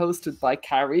 sponsored and hosted by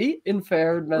Carrie in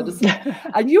Fair and Medicine.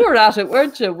 And you were at it,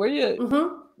 weren't you? Were you?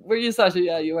 Mm-hmm. Were you, Sasha?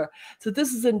 Yeah, you were. So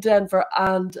this is in Denver,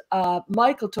 and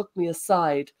Michael took me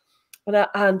aside,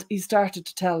 and he started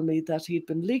to tell me that he'd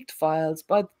been leaked files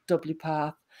by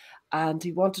WPATH, and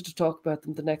he wanted to talk about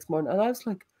them the next morning. And I was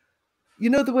like,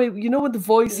 the way, when the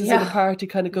voices in a party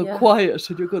kind of go quiet,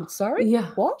 and you're going, sorry,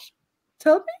 what?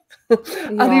 Tell me.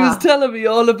 And he was telling me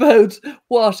all about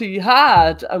what he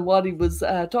had and what he was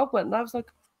talking about, and I was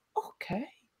like, okay,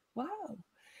 wow.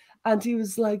 And he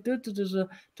was like,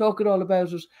 talking all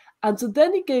about it. And so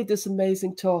then he gave this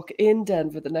amazing talk in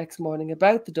Denver the next morning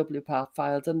about the WPATH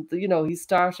files. And, he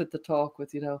started the talk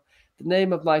with, the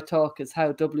name of my talk is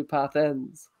How WPATH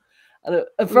Ends. And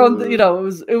from, it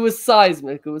was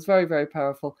seismic. It was very, very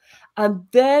powerful. And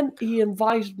then he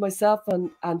invited myself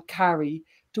and Carrie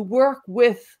to work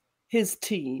with his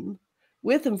team,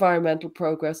 with Environmental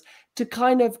Progress, to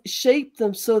kind of shape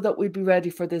them so that we'd be ready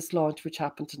for this launch, which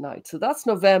happened tonight. So that's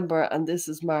November, and this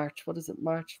is March. What is it?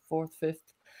 March 4th, 5th?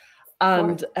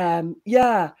 And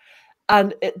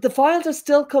and the files are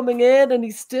still coming in, and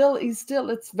he's still,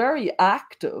 it's very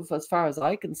active as far as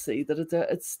I can see, that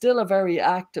it's still a very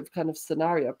active kind of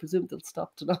scenario. I presume they'll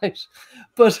stop tonight.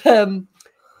 But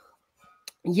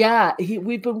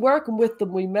we've been working with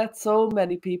them. We met so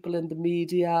many people in the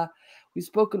media. We've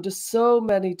spoken to so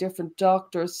many different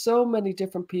doctors, so many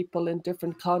different people in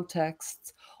different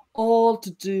contexts, all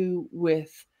to do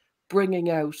with bringing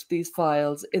out these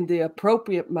files in the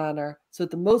appropriate manner so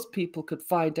that most people could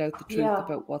find out the truth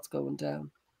about what's going down.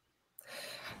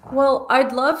 Well,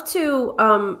 I'd love to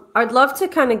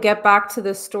kind of get back to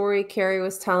the story Carrie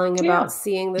was telling about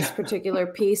seeing this particular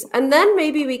piece. And then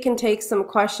maybe we can take some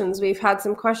questions. We've had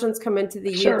some questions come into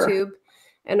the YouTube.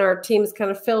 And our team's kind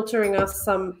of filtering us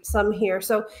some here.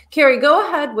 So, Carrie, go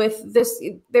ahead with this.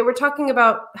 They were talking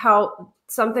about how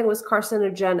something was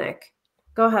carcinogenic.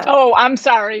 Go ahead. Oh, I'm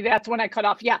sorry. That's when I cut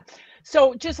off. Yeah.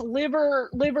 So just liver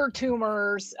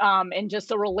tumors, and just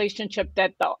the relationship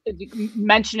that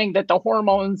mentioning that the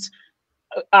hormones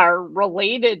are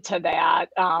related to that.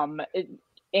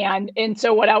 And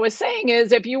so what I was saying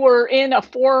is, if you were in a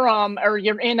forum or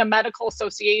you're in a medical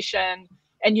association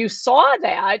and you saw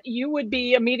that, you would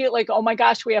be immediately like, oh my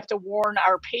gosh, we have to warn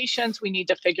our patients. We need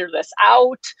to figure this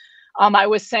out. I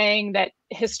was saying that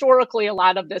historically, a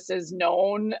lot of this is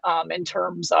known in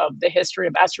terms of the history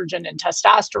of estrogen and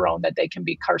testosterone, that they can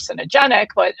be carcinogenic,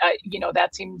 but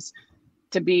that seems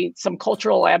to be some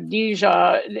cultural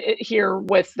amnesia here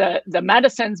with the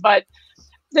medicines. But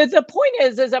the point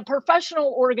is, as a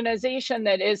professional organization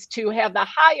that is to have the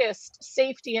highest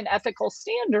safety and ethical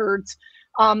standards,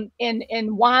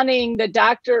 in wanting the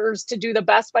doctors to do the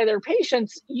best by their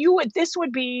patients, this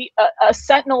would be a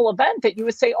sentinel event that you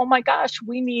would say, oh my gosh,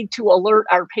 we need to alert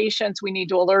our patients, we need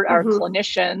to alert our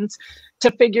clinicians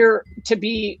to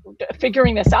be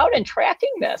figuring this out and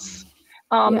tracking this.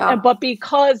 But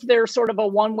because there's sort of a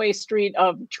one-way street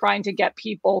of trying to get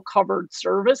people covered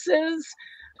services,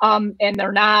 and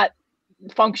they're not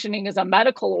functioning as a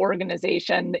medical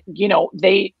organization,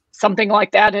 something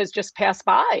like that has just passed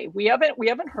by. We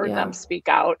haven't heard them speak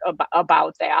out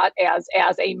about that as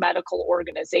a medical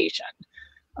organization.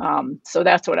 So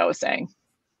that's what I was saying.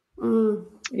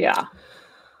 Yeah.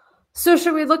 So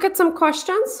should we look at some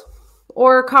questions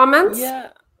or comments?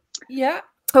 Yeah.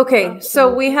 Okay. Absolutely.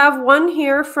 So we have one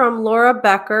here from Laura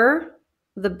Becker,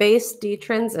 the base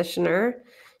detransitioner.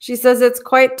 She says, it's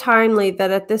quite timely that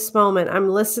at this moment I'm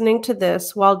listening to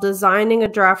this while designing a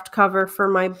draft cover for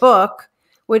my book,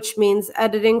 which means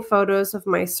editing photos of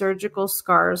my surgical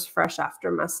scars fresh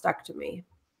after mastectomy.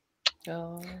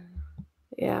 Oh.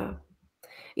 Yeah.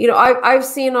 I've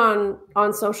seen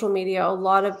on social media a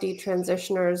lot of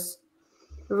detransitioners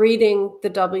reading the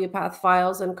WPATH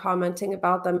files and commenting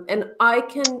about them. And I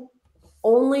can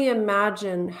only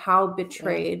imagine how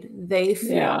betrayed they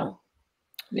feel.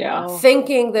 Yeah.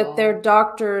 Thinking that their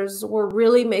doctors were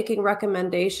really making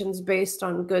recommendations based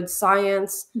on good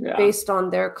science, based on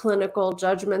their clinical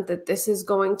judgment that this is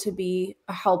going to be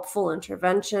a helpful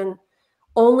intervention,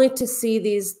 only to see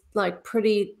these like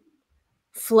pretty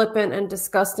flippant and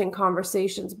disgusting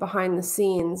conversations behind the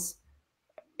scenes,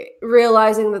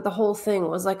 realizing that the whole thing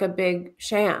was like a big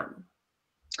sham.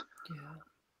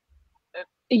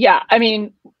 Yeah. I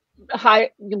mean, hi,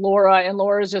 Laura, and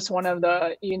Laura is just one of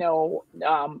the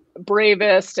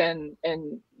bravest and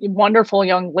wonderful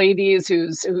young ladies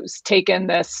who's taken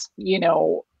this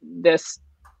this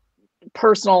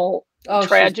personal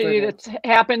tragedy that's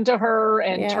happened to her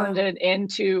and turned it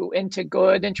into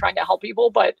good and trying to help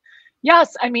people. But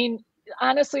yes, I mean,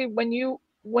 honestly, when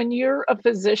you're a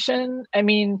physician, I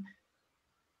mean,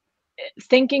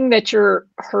 thinking that you're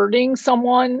hurting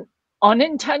someone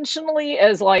unintentionally,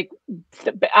 as like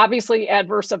obviously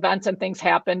adverse events and things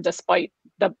happen despite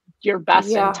your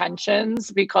best intentions,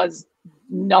 because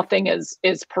nothing is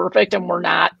perfect and we're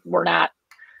not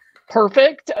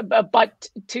perfect, but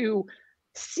to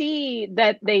see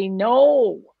that they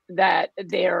know that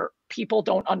their people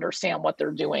don't understand what they're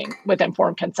doing with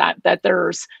informed consent, that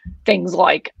there's things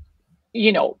like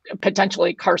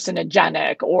potentially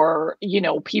carcinogenic, or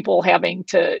people having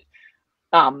to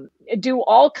do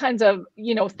all kinds of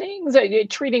things,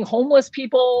 treating homeless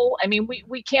people. I mean,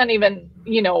 we can't even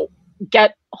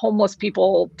get homeless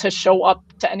people to show up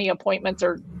to any appointments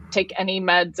or take any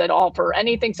meds at all for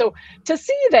anything. So to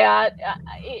see that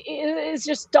is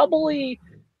just doubly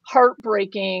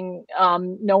heartbreaking,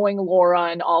 knowing Laura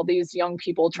and all these young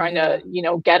people trying to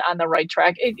get on the right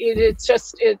track. It's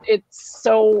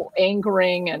so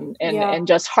angering and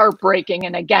just heartbreaking,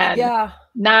 and again,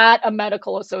 not a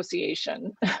medical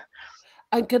association.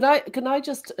 And can I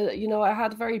just I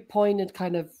had a very poignant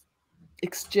kind of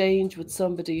exchange with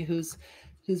somebody who's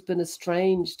been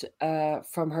estranged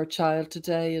from her child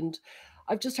today, and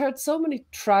I've just heard so many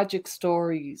tragic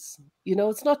stories.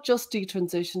 It's not just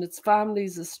detransition, it's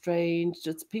families estranged,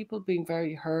 it's people being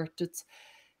very hurt.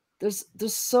 There's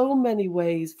so many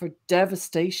ways for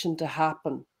devastation to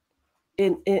happen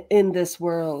in this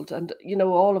world, and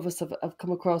all of us have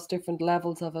come across different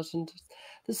levels of it, and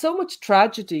there's so much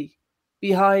tragedy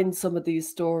behind some of these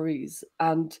stories.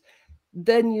 And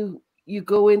then you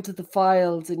go into the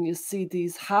files and you see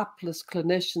these hapless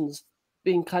clinicians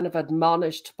being kind of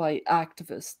admonished by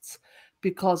activists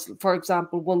because, for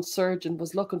example, one surgeon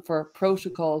was looking for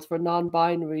protocols for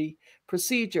non-binary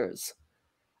procedures,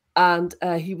 and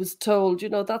he was told,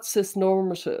 that's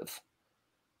cisnormative.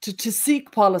 To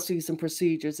seek policies and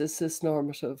procedures is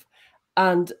cisnormative.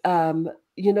 And and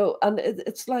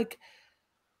it's like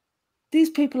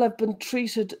these people have been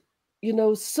treated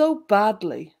so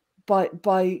badly by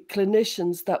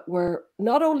clinicians that were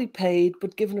not only paid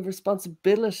but given a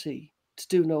responsibility to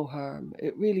do no harm.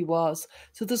 It really was.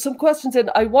 So there's some questions in.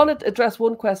 I wanted to address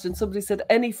one question. Somebody said,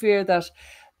 any fear that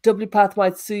WPATH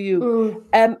might sue you?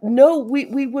 No,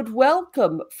 we would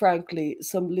welcome, frankly,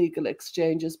 some legal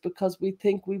exchanges, because we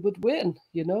think we would win.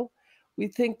 You know, we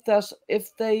think that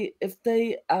if they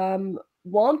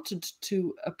wanted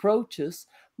to approach us,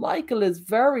 Michael is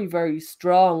very, very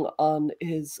strong on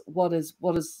his what is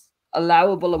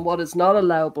allowable and what is not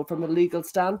allowable from a legal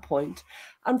standpoint.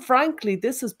 And frankly,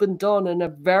 this has been done in a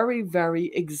very,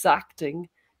 very exacting,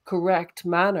 correct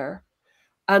manner.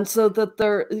 And so that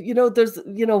there, there's,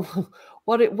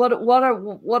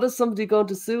 what is somebody going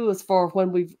to sue us for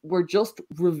when we're just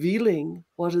revealing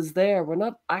what is there? We're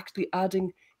not actually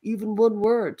adding even one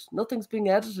word. Nothing's being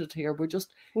edited here. We're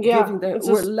just we're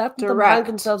letting them hang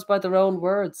themselves by their own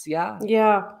words. Yeah.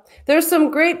 There's some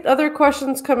great other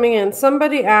questions coming in.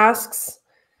 Somebody asks,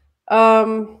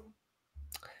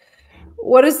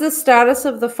 what is the status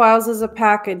of the files as a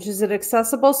package? Is it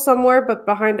accessible somewhere but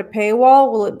behind a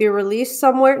paywall? Will it be released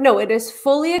somewhere? No, it is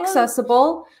fully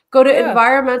accessible. Go to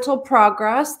Environmental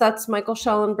Progress. That's Michael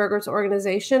Schellenberger's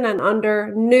organization. And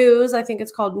under News, I think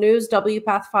it's called News,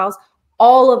 WPATH Files.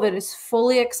 All of it is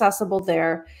fully accessible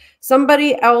there.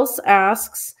 Somebody else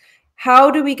asks,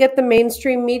 how do we get the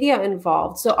mainstream media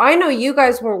involved? So I know you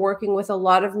guys were working with a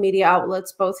lot of media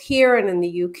outlets, both here and in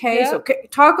the UK. Yeah. So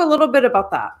talk a little bit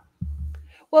about that.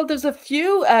 Well, there's a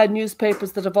few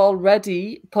newspapers that have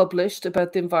already published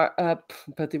about the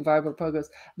environmental progress,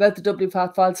 about the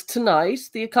WPATH files tonight.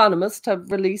 The Economist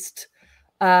have released,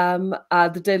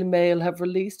 the Daily Mail have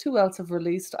released. Who else have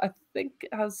released? I think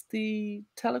has the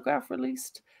Telegraph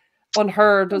released.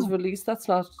 Unheard has released. That's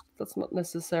not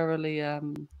necessarily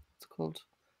what's called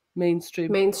mainstream.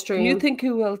 Mainstream. Can you think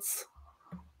who else?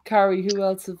 Carrie, who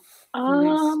else have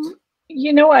released?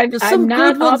 There's some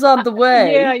good ones on the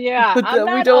way. Yeah.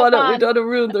 we don't want to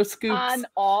ruin their scoops. On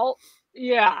all,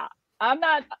 I'm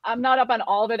not up on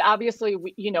all of it. Obviously,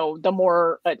 the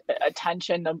more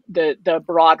attention, the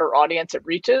broader audience it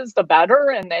reaches, the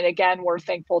better. And then again, we're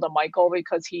thankful to Michael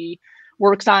because he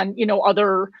works on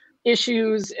other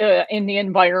issues in the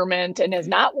environment and is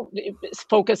not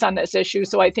focused on this issue.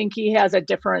 So I think he has a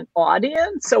different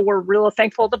audience. So we're real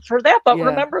thankful for that. But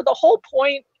remember, the whole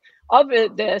point of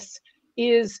this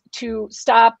is to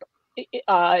stop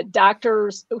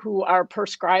doctors who are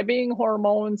prescribing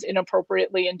hormones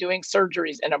inappropriately and doing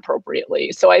surgeries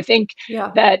inappropriately. So I think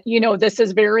that, this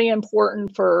is very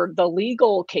important for the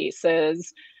legal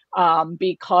cases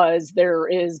because there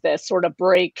is this sort of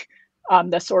break,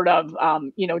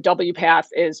 WPATH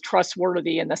is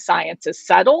trustworthy and the science is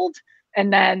settled.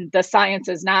 And then the science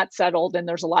is not settled and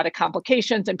there's a lot of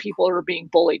complications and people are being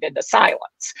bullied into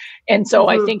silence. And so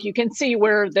I think you can see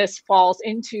where this falls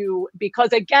into,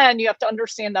 because again, you have to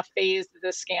understand the phase that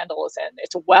this scandal is in.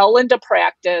 It's well into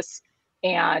practice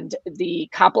and the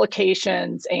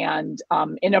complications and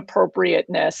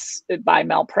inappropriateness by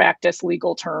malpractice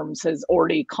legal terms has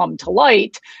already come to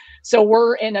light. So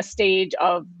we're in a stage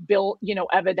of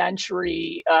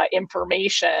evidentiary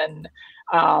information.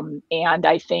 And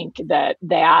I think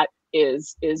that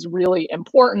is really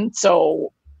important.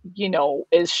 So,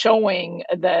 is showing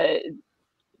the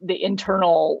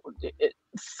internal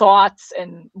thoughts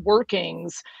and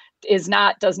workings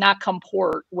does not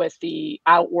comport with the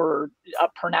outward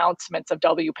pronouncements of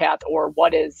WPATH or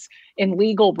what is in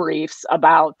legal briefs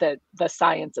about that the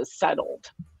science is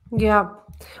settled. Yeah.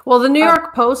 Well, the New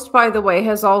York Post, by the way,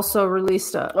 has also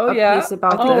released a piece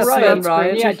about this. Right. That's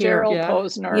great to hear. Gerald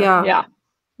Posner. Yeah.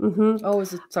 Mm-hmm. Oh,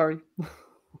 is it? Sorry.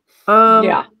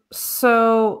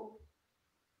 So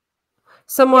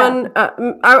someone,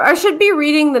 I should be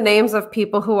reading the names of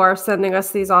people who are sending us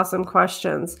these awesome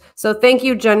questions. So thank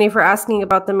you, Jenny, for asking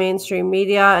about the mainstream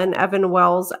media. And Evan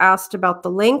Wells asked about the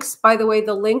links. By the way,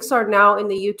 the links are now in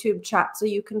the YouTube chat, so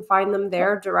you can find them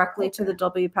there directly to the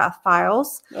WPATH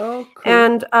files. Oh, cool.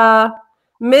 And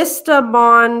Mr.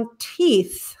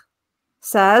 Monteith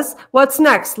says, what's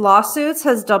next? Lawsuits?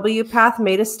 Has WPATH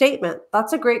made a statement?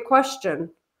 That's a great question.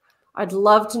 I'd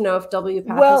love to know if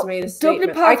WPATH has made a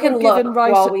statement. I can look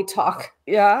while we talk.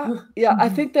 Yeah. I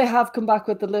think they have come back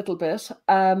with a little bit.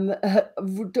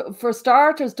 For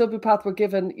starters, WPATH were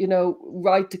given,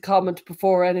 right to comment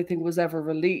before anything was ever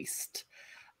released.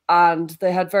 And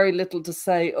they had very little to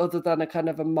say other than a kind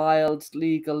of a mild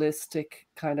legalistic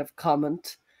kind of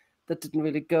comment that didn't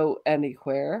really go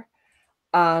anywhere.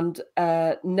 And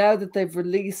now that they've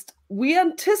released, we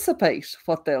anticipate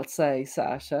what they'll say,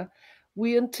 Sasha.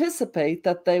 We anticipate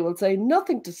that they will say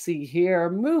nothing to see here,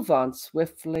 move on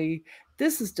swiftly.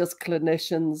 This is just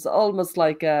clinicians, almost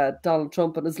like Donald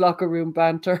Trump and his locker room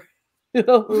banter. You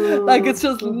know, like it's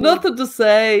just nothing to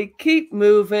say, keep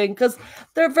moving, because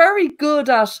they're very good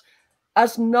at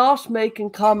not making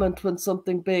comment when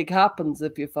something big happens,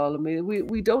 if you follow me.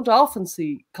 We don't often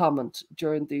see comment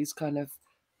during these kind of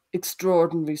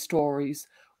extraordinary stories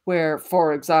where,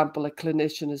 for example, a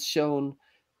clinician is shown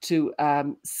to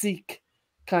seek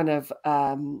kind of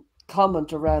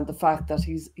comment around the fact that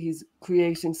he's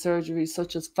creating surgeries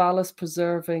such as phallus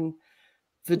preserving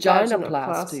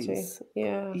vaginoplasties.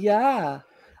 Yeah.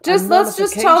 Let's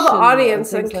just tell the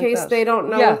audience in case they don't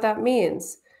know what that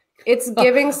means. It's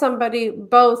giving somebody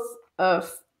both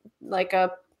like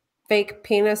a fake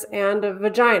penis and a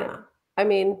vagina. I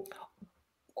mean,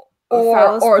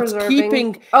 or it's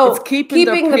keeping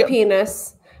the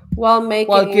penis while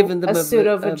giving them a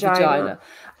pseudo vagina.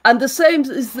 And the same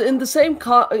is in the same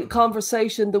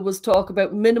conversation. There was talk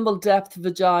about minimal depth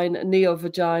vagina,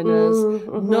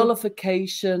 neovaginas,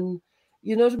 nullification.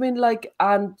 You know what I mean? Like,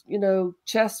 and you know,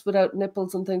 chests without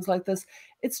nipples and things like this.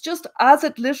 It's just, as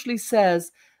it literally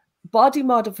says, body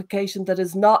modification that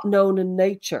is not known in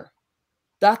nature.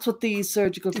 That's what these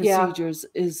surgical procedures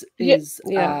is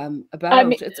about. I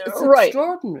mean, it's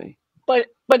extraordinary. But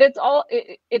it's all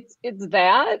it's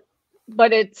that,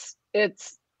 but it's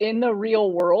in the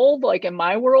real world, like in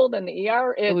my world in the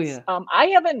ER. It's I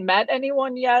haven't met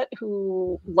anyone yet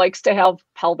who likes to have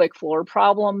pelvic floor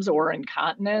problems or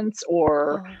incontinence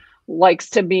or likes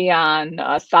to be on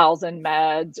 1,000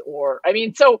 meds, or I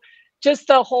mean, so just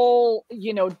the whole,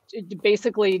 you know,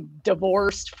 basically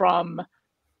divorced from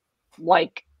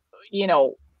like, you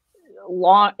know,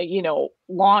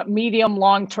 medium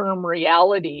long-term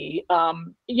reality,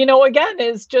 you know, again,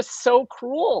 is just so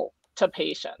cruel to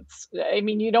patients. I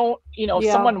mean, you don't, you know,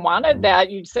 if someone wanted that,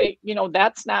 you'd say, you know,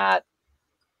 that's not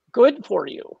good for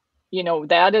you. You know,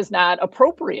 that is not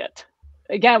appropriate.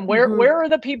 Again, where are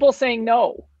the people saying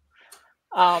no?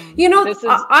 You know,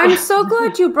 I'm so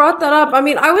glad you brought that up. I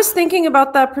mean, I was thinking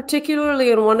about that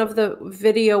particularly in one of the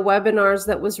video webinars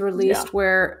that was released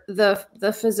where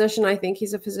the physician, I think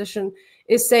he's a physician,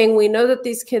 is saying, we know that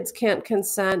these kids can't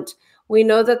consent. We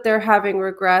know that they're having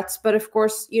regrets, but of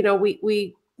course, you know,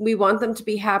 we want them to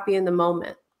be happy in the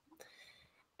moment.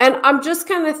 And I'm just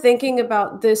kind of thinking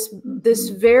about this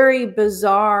very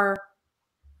bizarre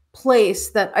place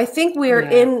that I think we're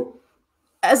in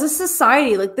as a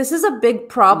society. Like, this is a big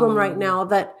problem right now,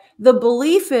 that the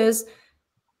belief is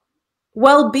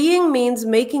well-being means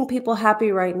making people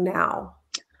happy right now.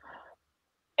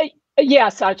 Yeah,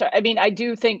 Sasha. I mean, I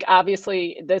do think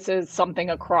obviously this is something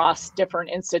across different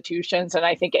institutions. And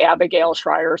I think Abigail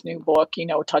Schreier's new book, you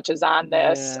know, touches on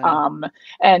this.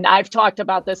 And I've talked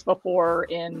about this before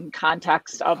in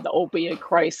context of the opioid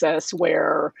crisis,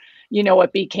 where, you know,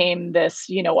 it became this,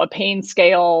 you know, a pain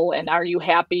scale. And are you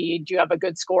happy? Do you have a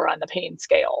good score on the pain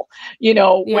scale? You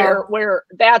know, where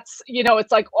that's, you know,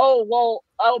 it's like,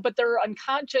 but they're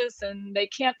unconscious and they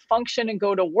can't function and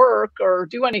go to work or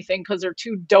do anything because they're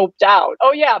too doped out.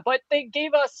 Oh yeah, but they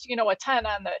gave us, you know, a 10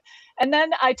 on the, and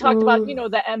then I talked about, you know,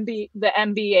 the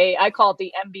MBA, I call it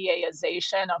the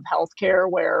MBAization of healthcare,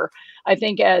 where I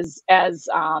think as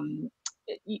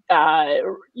you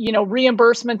know,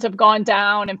 reimbursements have gone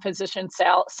down and physician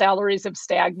salaries have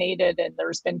stagnated, and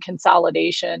there's been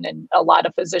consolidation and a lot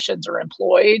of physicians are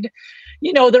employed.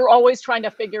 You know, they're always trying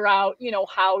to figure out, you know,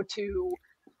 how to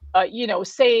you know,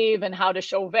 save and how to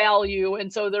show value.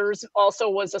 And so there's also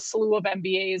was a slew of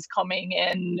MBAs coming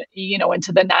in, you know,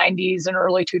 into the 90s and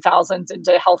early 2000s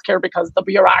into healthcare because the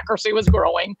bureaucracy was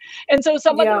growing. And so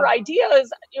some of their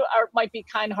ideas, you know, might be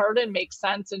kind-hearted and make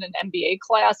sense in an MBA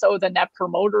class. Oh, the net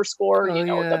promoter score, you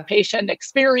know, the patient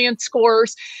experience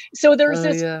scores. So there's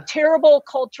this terrible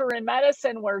culture in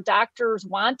medicine where doctors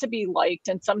want to be liked,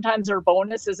 and sometimes their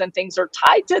bonuses and things are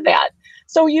tied to that.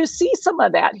 So you see some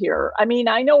of that here. I mean,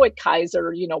 I know at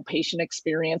Kaiser, you know, patient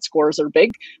experience scores are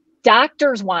big.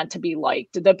 Doctors want to be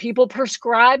liked. The people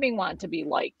prescribing want to be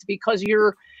liked because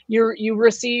you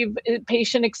receive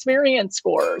patient experience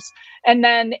scores. And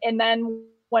then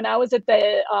when I was at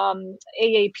the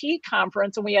AAP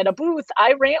conference and we had a booth,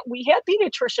 we had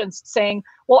pediatricians saying,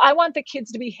 well, I want the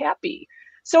kids to be happy.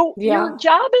 So your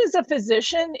job as a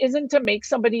physician isn't to make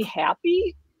somebody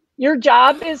happy. Your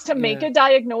job is to make a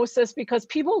diagnosis, because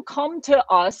people come to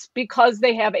us because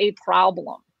they have a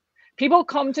problem. People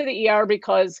come to the ER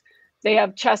because they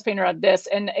have chest pain or have this.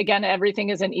 And again, everything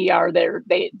is an ER. Their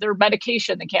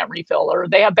medication they can't refill, or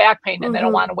they have back pain and they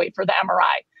don't want to wait for the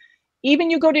MRI. Even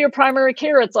you go to your primary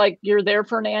care, it's like you're there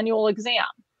for an annual exam.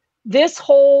 This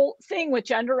whole thing with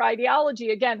gender ideology,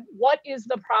 again, what is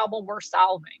the problem we're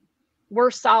solving?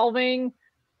 We're solving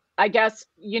I guess,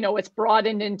 it's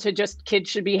broadened into just kids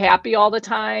should be happy all the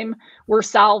time. We're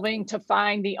solving to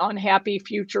find the unhappy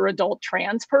future adult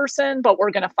trans person, but we're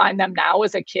going to find them now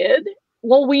as a kid.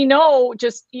 Well, we know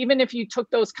just even if you took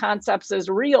those concepts as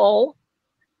real,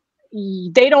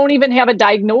 they don't even have a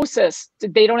diagnosis.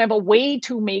 They don't have a way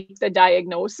to make the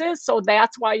diagnosis. So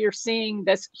that's why you're seeing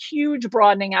this huge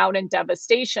broadening out and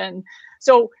devastation.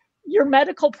 So your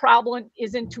medical problem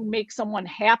isn't to make someone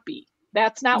happy.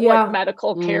 That's not what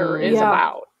medical care is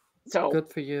about. So good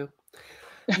for you.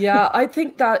 Yeah, I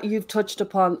think that you've touched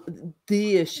upon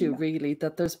the issue, really,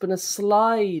 that there's been a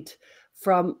slide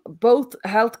from both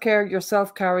healthcare,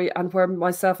 yourself, Carrie, and where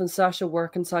myself and Sasha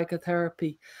work in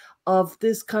psychotherapy, of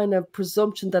this kind of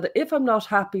presumption that if I'm not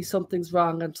happy, something's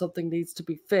wrong and something needs to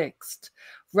be fixed,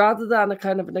 rather than a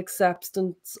kind of an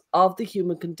acceptance of the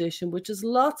human condition, which is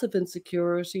lots of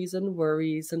insecurities and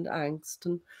worries and angst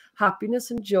and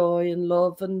happiness and joy and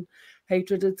love and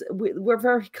hatred. We're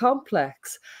very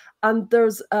complex. And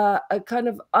there's a kind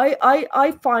of,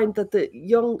 I find that the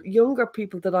younger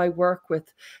people that I work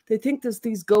with, they think there's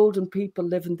these golden people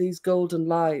living these golden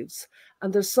lives,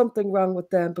 and there's something wrong with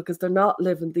them because they're not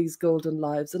living these golden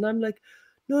lives. And I'm like,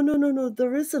 no,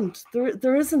 there isn't.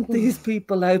 There isn't these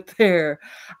people out there.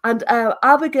 And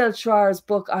Abigail Schreier's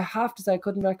book, I have to say, I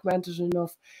couldn't recommend it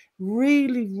enough,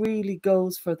 really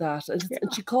goes for that. And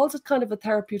she calls it kind of a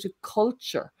therapeutic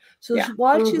culture. So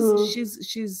while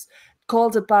she's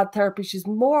called it bad therapy,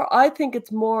 I think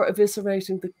it's more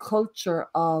eviscerating the culture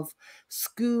of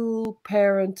school,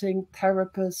 parenting,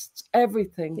 therapists,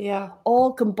 everything,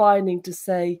 all combining to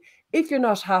say, if you're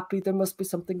not happy, there must be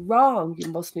something wrong.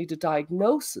 You must need a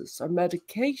diagnosis or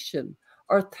medication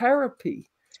or therapy.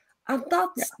 And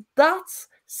that's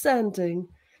sending,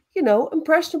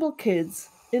 impressionable kids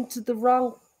into the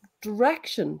wrong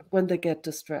direction when they get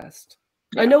distressed.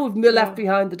 I know we've left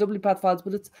behind the WPATH files,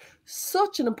 but it's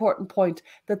such an important point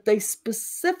that they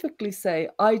specifically say,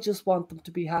 I just want them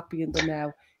to be happy in the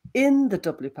now in the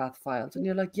WPATH files. And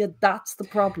you're like, that's the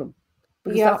problem,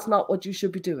 because that's not what you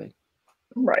should be doing.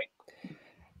 Right.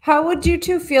 How would you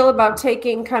two feel about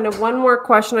taking kind of one more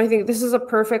question? I think this is a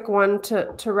perfect one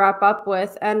to wrap up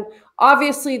with. And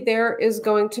obviously there is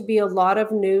going to be a lot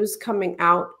of news coming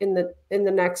out in the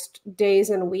next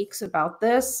days and weeks about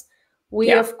this.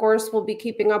 We, of course, will be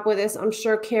keeping up with this. I'm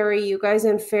sure, Carrie, you guys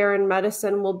in Fair and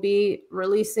Medicine will be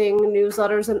releasing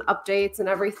newsletters and updates and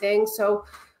everything. So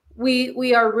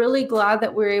we are really glad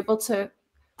that we're able to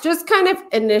just kind of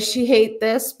initiate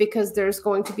this, because there's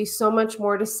going to be so much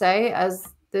more to say as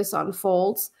this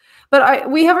unfolds. But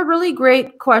we have a really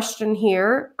great question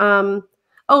here.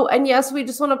 Oh, and yes, we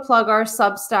just want to plug our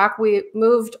Substack. We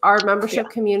moved our membership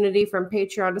community from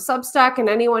Patreon to Substack, and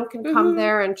anyone can come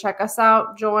there and check us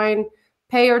out, join,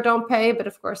 pay or don't pay. But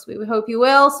of course, we hope you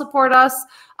will support us.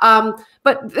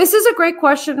 But this is a great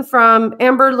question from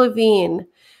Amber Levine.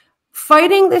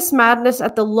 Fighting this madness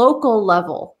at the local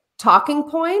level, talking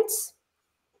points.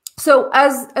 So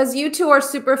as you two are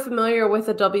super familiar with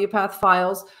the WPATH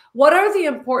files, what are the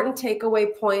important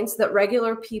takeaway points that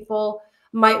regular people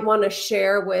might want to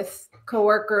share with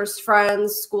coworkers,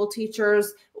 friends, school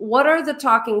teachers? What are the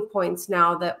talking points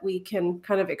now that we can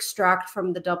kind of extract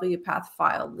from the WPATH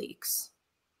file leaks?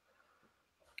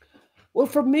 Well,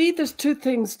 for me, there's two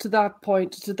things to that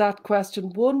point, to that question.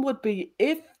 One would be,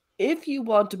 if you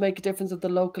want to make a difference at the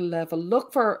local level,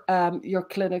 look for your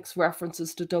clinic's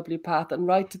references to WPATH and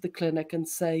write to the clinic and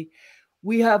say,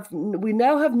 we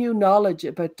now have new knowledge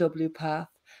about WPATH,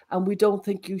 and we don't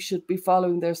think you should be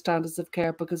following their standards of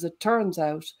care, because it turns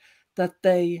out that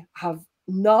they have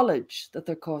knowledge that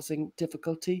they're causing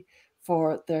difficulty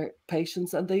for their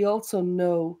patients, and they also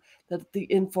know that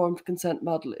the informed consent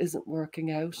model isn't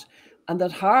working out and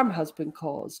that harm has been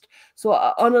caused. So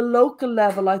on a local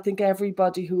level, I think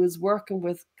everybody who is working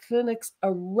with clinics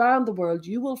around the world,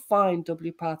 you will find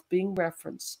WPATH being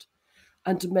referenced,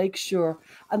 and to make sure.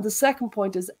 And the second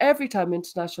point is, every time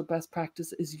international best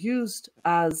practice is used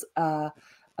as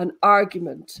an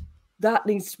argument, that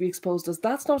needs to be exposed as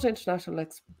that's not international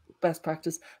best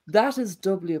practice, that is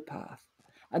WPATH.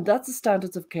 And that's the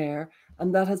standards of care,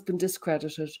 and that has been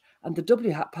discredited. And the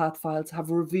WPATH files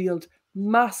have revealed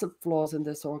massive flaws in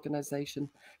this organization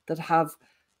that have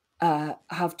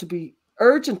to be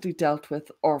urgently dealt with,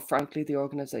 or frankly, the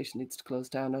organization needs to close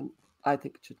down. And I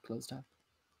think it should close down.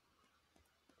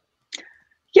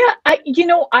 Yeah,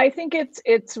 I think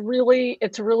it's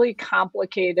really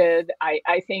complicated.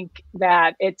 I think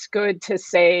that it's good to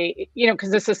say,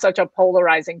 because this is such a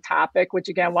polarizing topic, which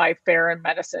again, why Fair in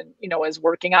Medicine, is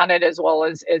working on it as well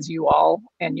as you all,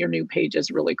 and your new page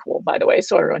is really cool, by the way.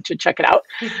 So everyone should check it out.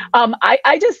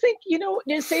 I just think,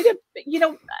 to say to,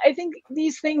 I think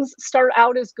these things start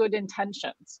out as good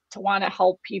intentions to want to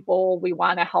help people. We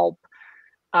want to help,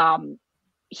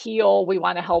 heal, we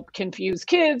want to help confuse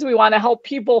kids, we want to help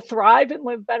people thrive and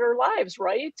live better lives,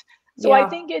 right? So I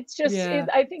think it's just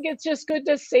I think it's just good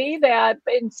to say that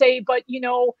and say, but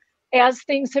as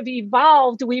things have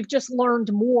evolved, we've just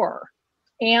learned more.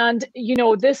 And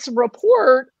this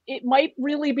report, it might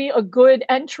really be a good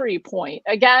entry point.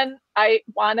 Again, I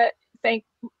want to thank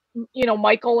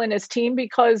Michael and his team,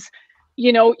 because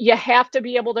you have to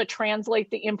be able to translate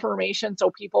the information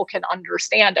so people can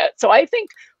understand it. So I think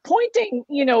pointing,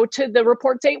 to the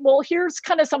report, say, well, here's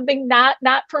kind of something not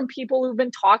from people who've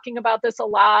been talking about this a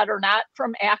lot, or not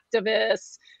from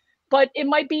activists, but it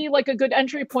might be like a good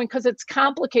entry point because it's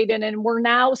complicated. And we're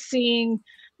now seeing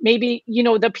maybe,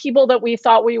 the people that we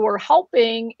thought we were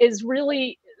helping is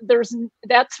really,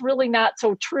 that's really not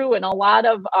so true. And a lot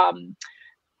of,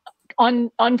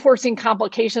 unforeseen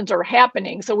complications are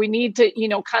happening. So we need to,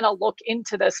 kind of look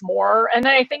into this more. And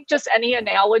I think just any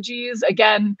analogies,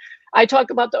 again, I talk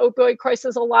about the opioid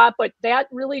crisis a lot, but that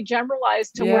really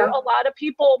generalized to where a lot of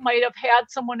people might have had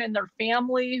someone in their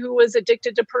family who was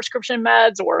addicted to prescription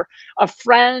meds, or a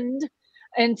friend.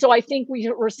 And so I think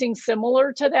we're seeing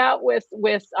similar to that with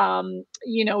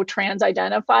trans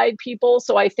identified people.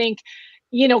 So I think,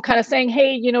 kind of saying,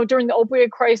 hey, during the opioid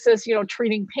crisis,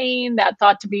 treating pain, that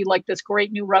thought to be like this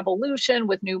great new revolution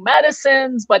with new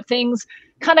medicines, but things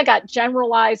kind of got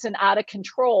generalized and out of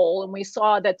control. And we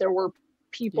saw that there were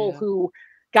people who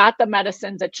got the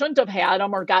medicines that shouldn't have had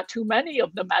them, or got too many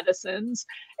of the medicines.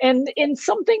 And in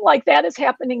something like that is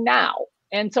happening now.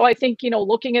 And so I think,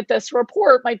 looking at this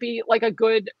report might be like a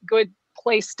good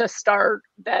place to start.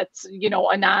 That's,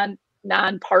 a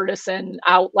nonpartisan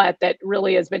outlet that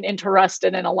really has been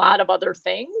interested in a lot of other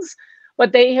things,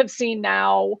 but they have seen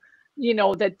now,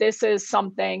 that this is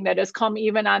something that has come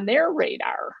even on their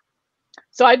radar.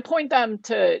 So I'd point them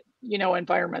to,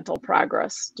 Environmental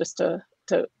Progress, just to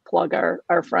plug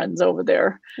our friends over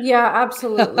there. Yeah,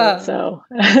 absolutely. So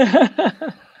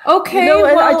okay,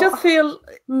 and I just feel,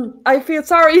 I feel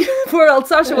sorry for old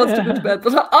Sasha wants to go to bed,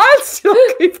 but I'll still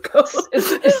keep going.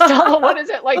 Stella, what is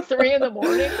it, like 3 a.m.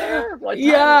 there?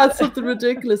 Yeah, something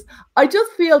ridiculous. I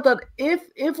just feel that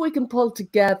if we can pull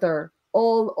together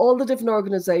all the different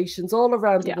organizations all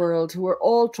around the world who are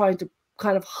all trying to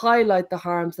kind of highlight the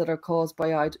harms that are caused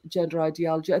by gender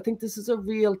ideology, I think this is a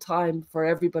real time for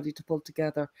everybody to pull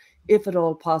together, if at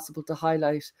all possible, to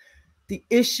highlight the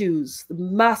issues, the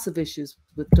massive issues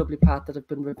with WPATH that have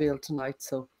been revealed tonight.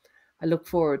 So I look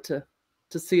forward to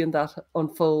seeing that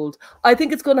unfold. I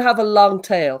think it's going to have a long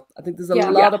tail. I think there's a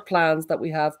lot of plans that we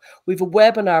have. We've a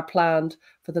webinar planned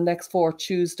for the next 4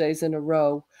 Tuesdays in a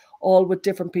row, all with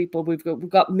different people. We've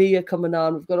got Mia coming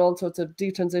on. We've got all sorts of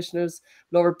detransitioners.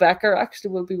 Laura Becker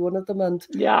actually will be one of them, and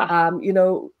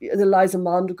Eliza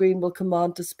Mondegreen will come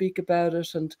on to speak about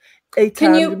it. And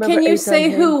can you say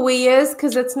who we is,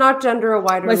 because it's not gender a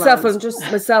wider myself lens. And just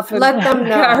myself and let them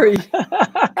know, Carrie,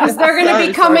 because they're going to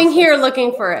be coming here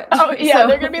looking for it. Oh yeah, so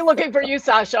they're going to be looking for you,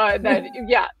 Sasha, and then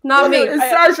not me,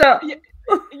 Sasha.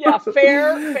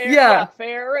 Fair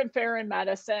and Fair in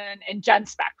Medicine and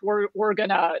GenSpec. We're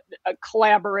gonna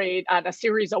collaborate on a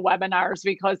series of webinars,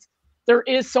 because there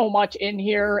is so much in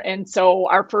here. And so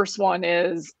our first one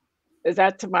is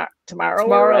that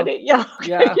tomorrow already?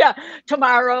 Yeah,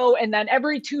 tomorrow, and then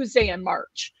every Tuesday in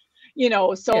March.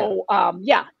 There's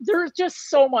just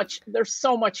so much. There's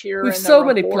so much here. We've so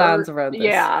many plans around this.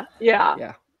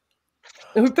 Yeah.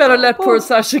 We better let poor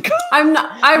Sasha go.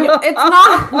 It's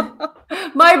not,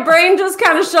 my brain just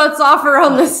kind of shuts off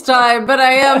around this time, but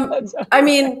I want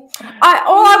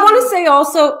to say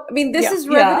also, this is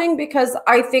riveting because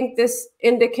I think this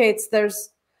indicates there's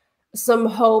some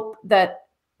hope that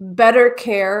better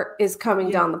care is coming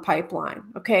down the pipeline.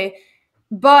 Okay.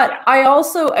 But I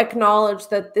also acknowledge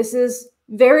that this is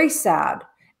very sad.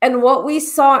 And what we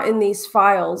saw in these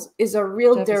files is a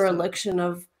real dereliction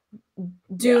of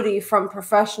duty from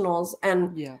professionals,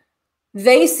 and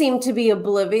they seem to be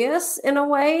oblivious in a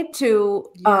way to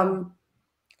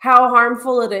how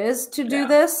harmful it is to do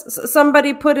this.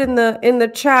 Somebody put in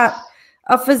the chat,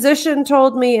 a physician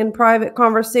told me in private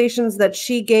conversations that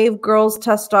she gave girls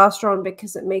testosterone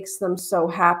because it makes them so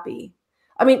happy.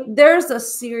 There's a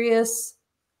serious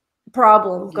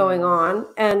problem going on,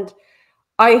 and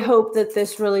I hope that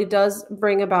this really does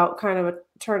bring about kind of a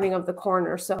turning of the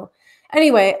corner. So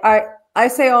anyway, I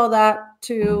say all that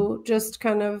to just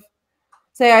kind of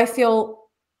say I feel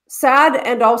sad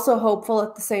and also hopeful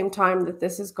at the same time that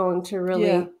this is going to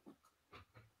really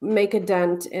make a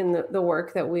dent in the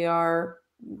work that we are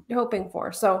hoping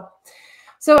for. So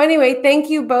anyway, thank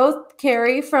you both,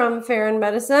 Carrie from Fair in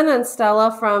Medicine and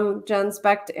Stella from Gen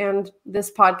Spect and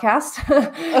this podcast.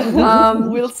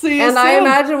 We'll see you and soon. I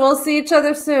imagine we'll see each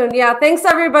other soon. Yeah, thanks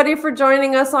everybody for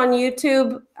joining us on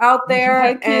YouTube out there.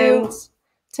 Thank you. And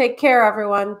take care,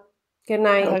 everyone. Good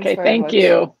night. Okay, very thank much.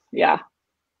 you. Yeah.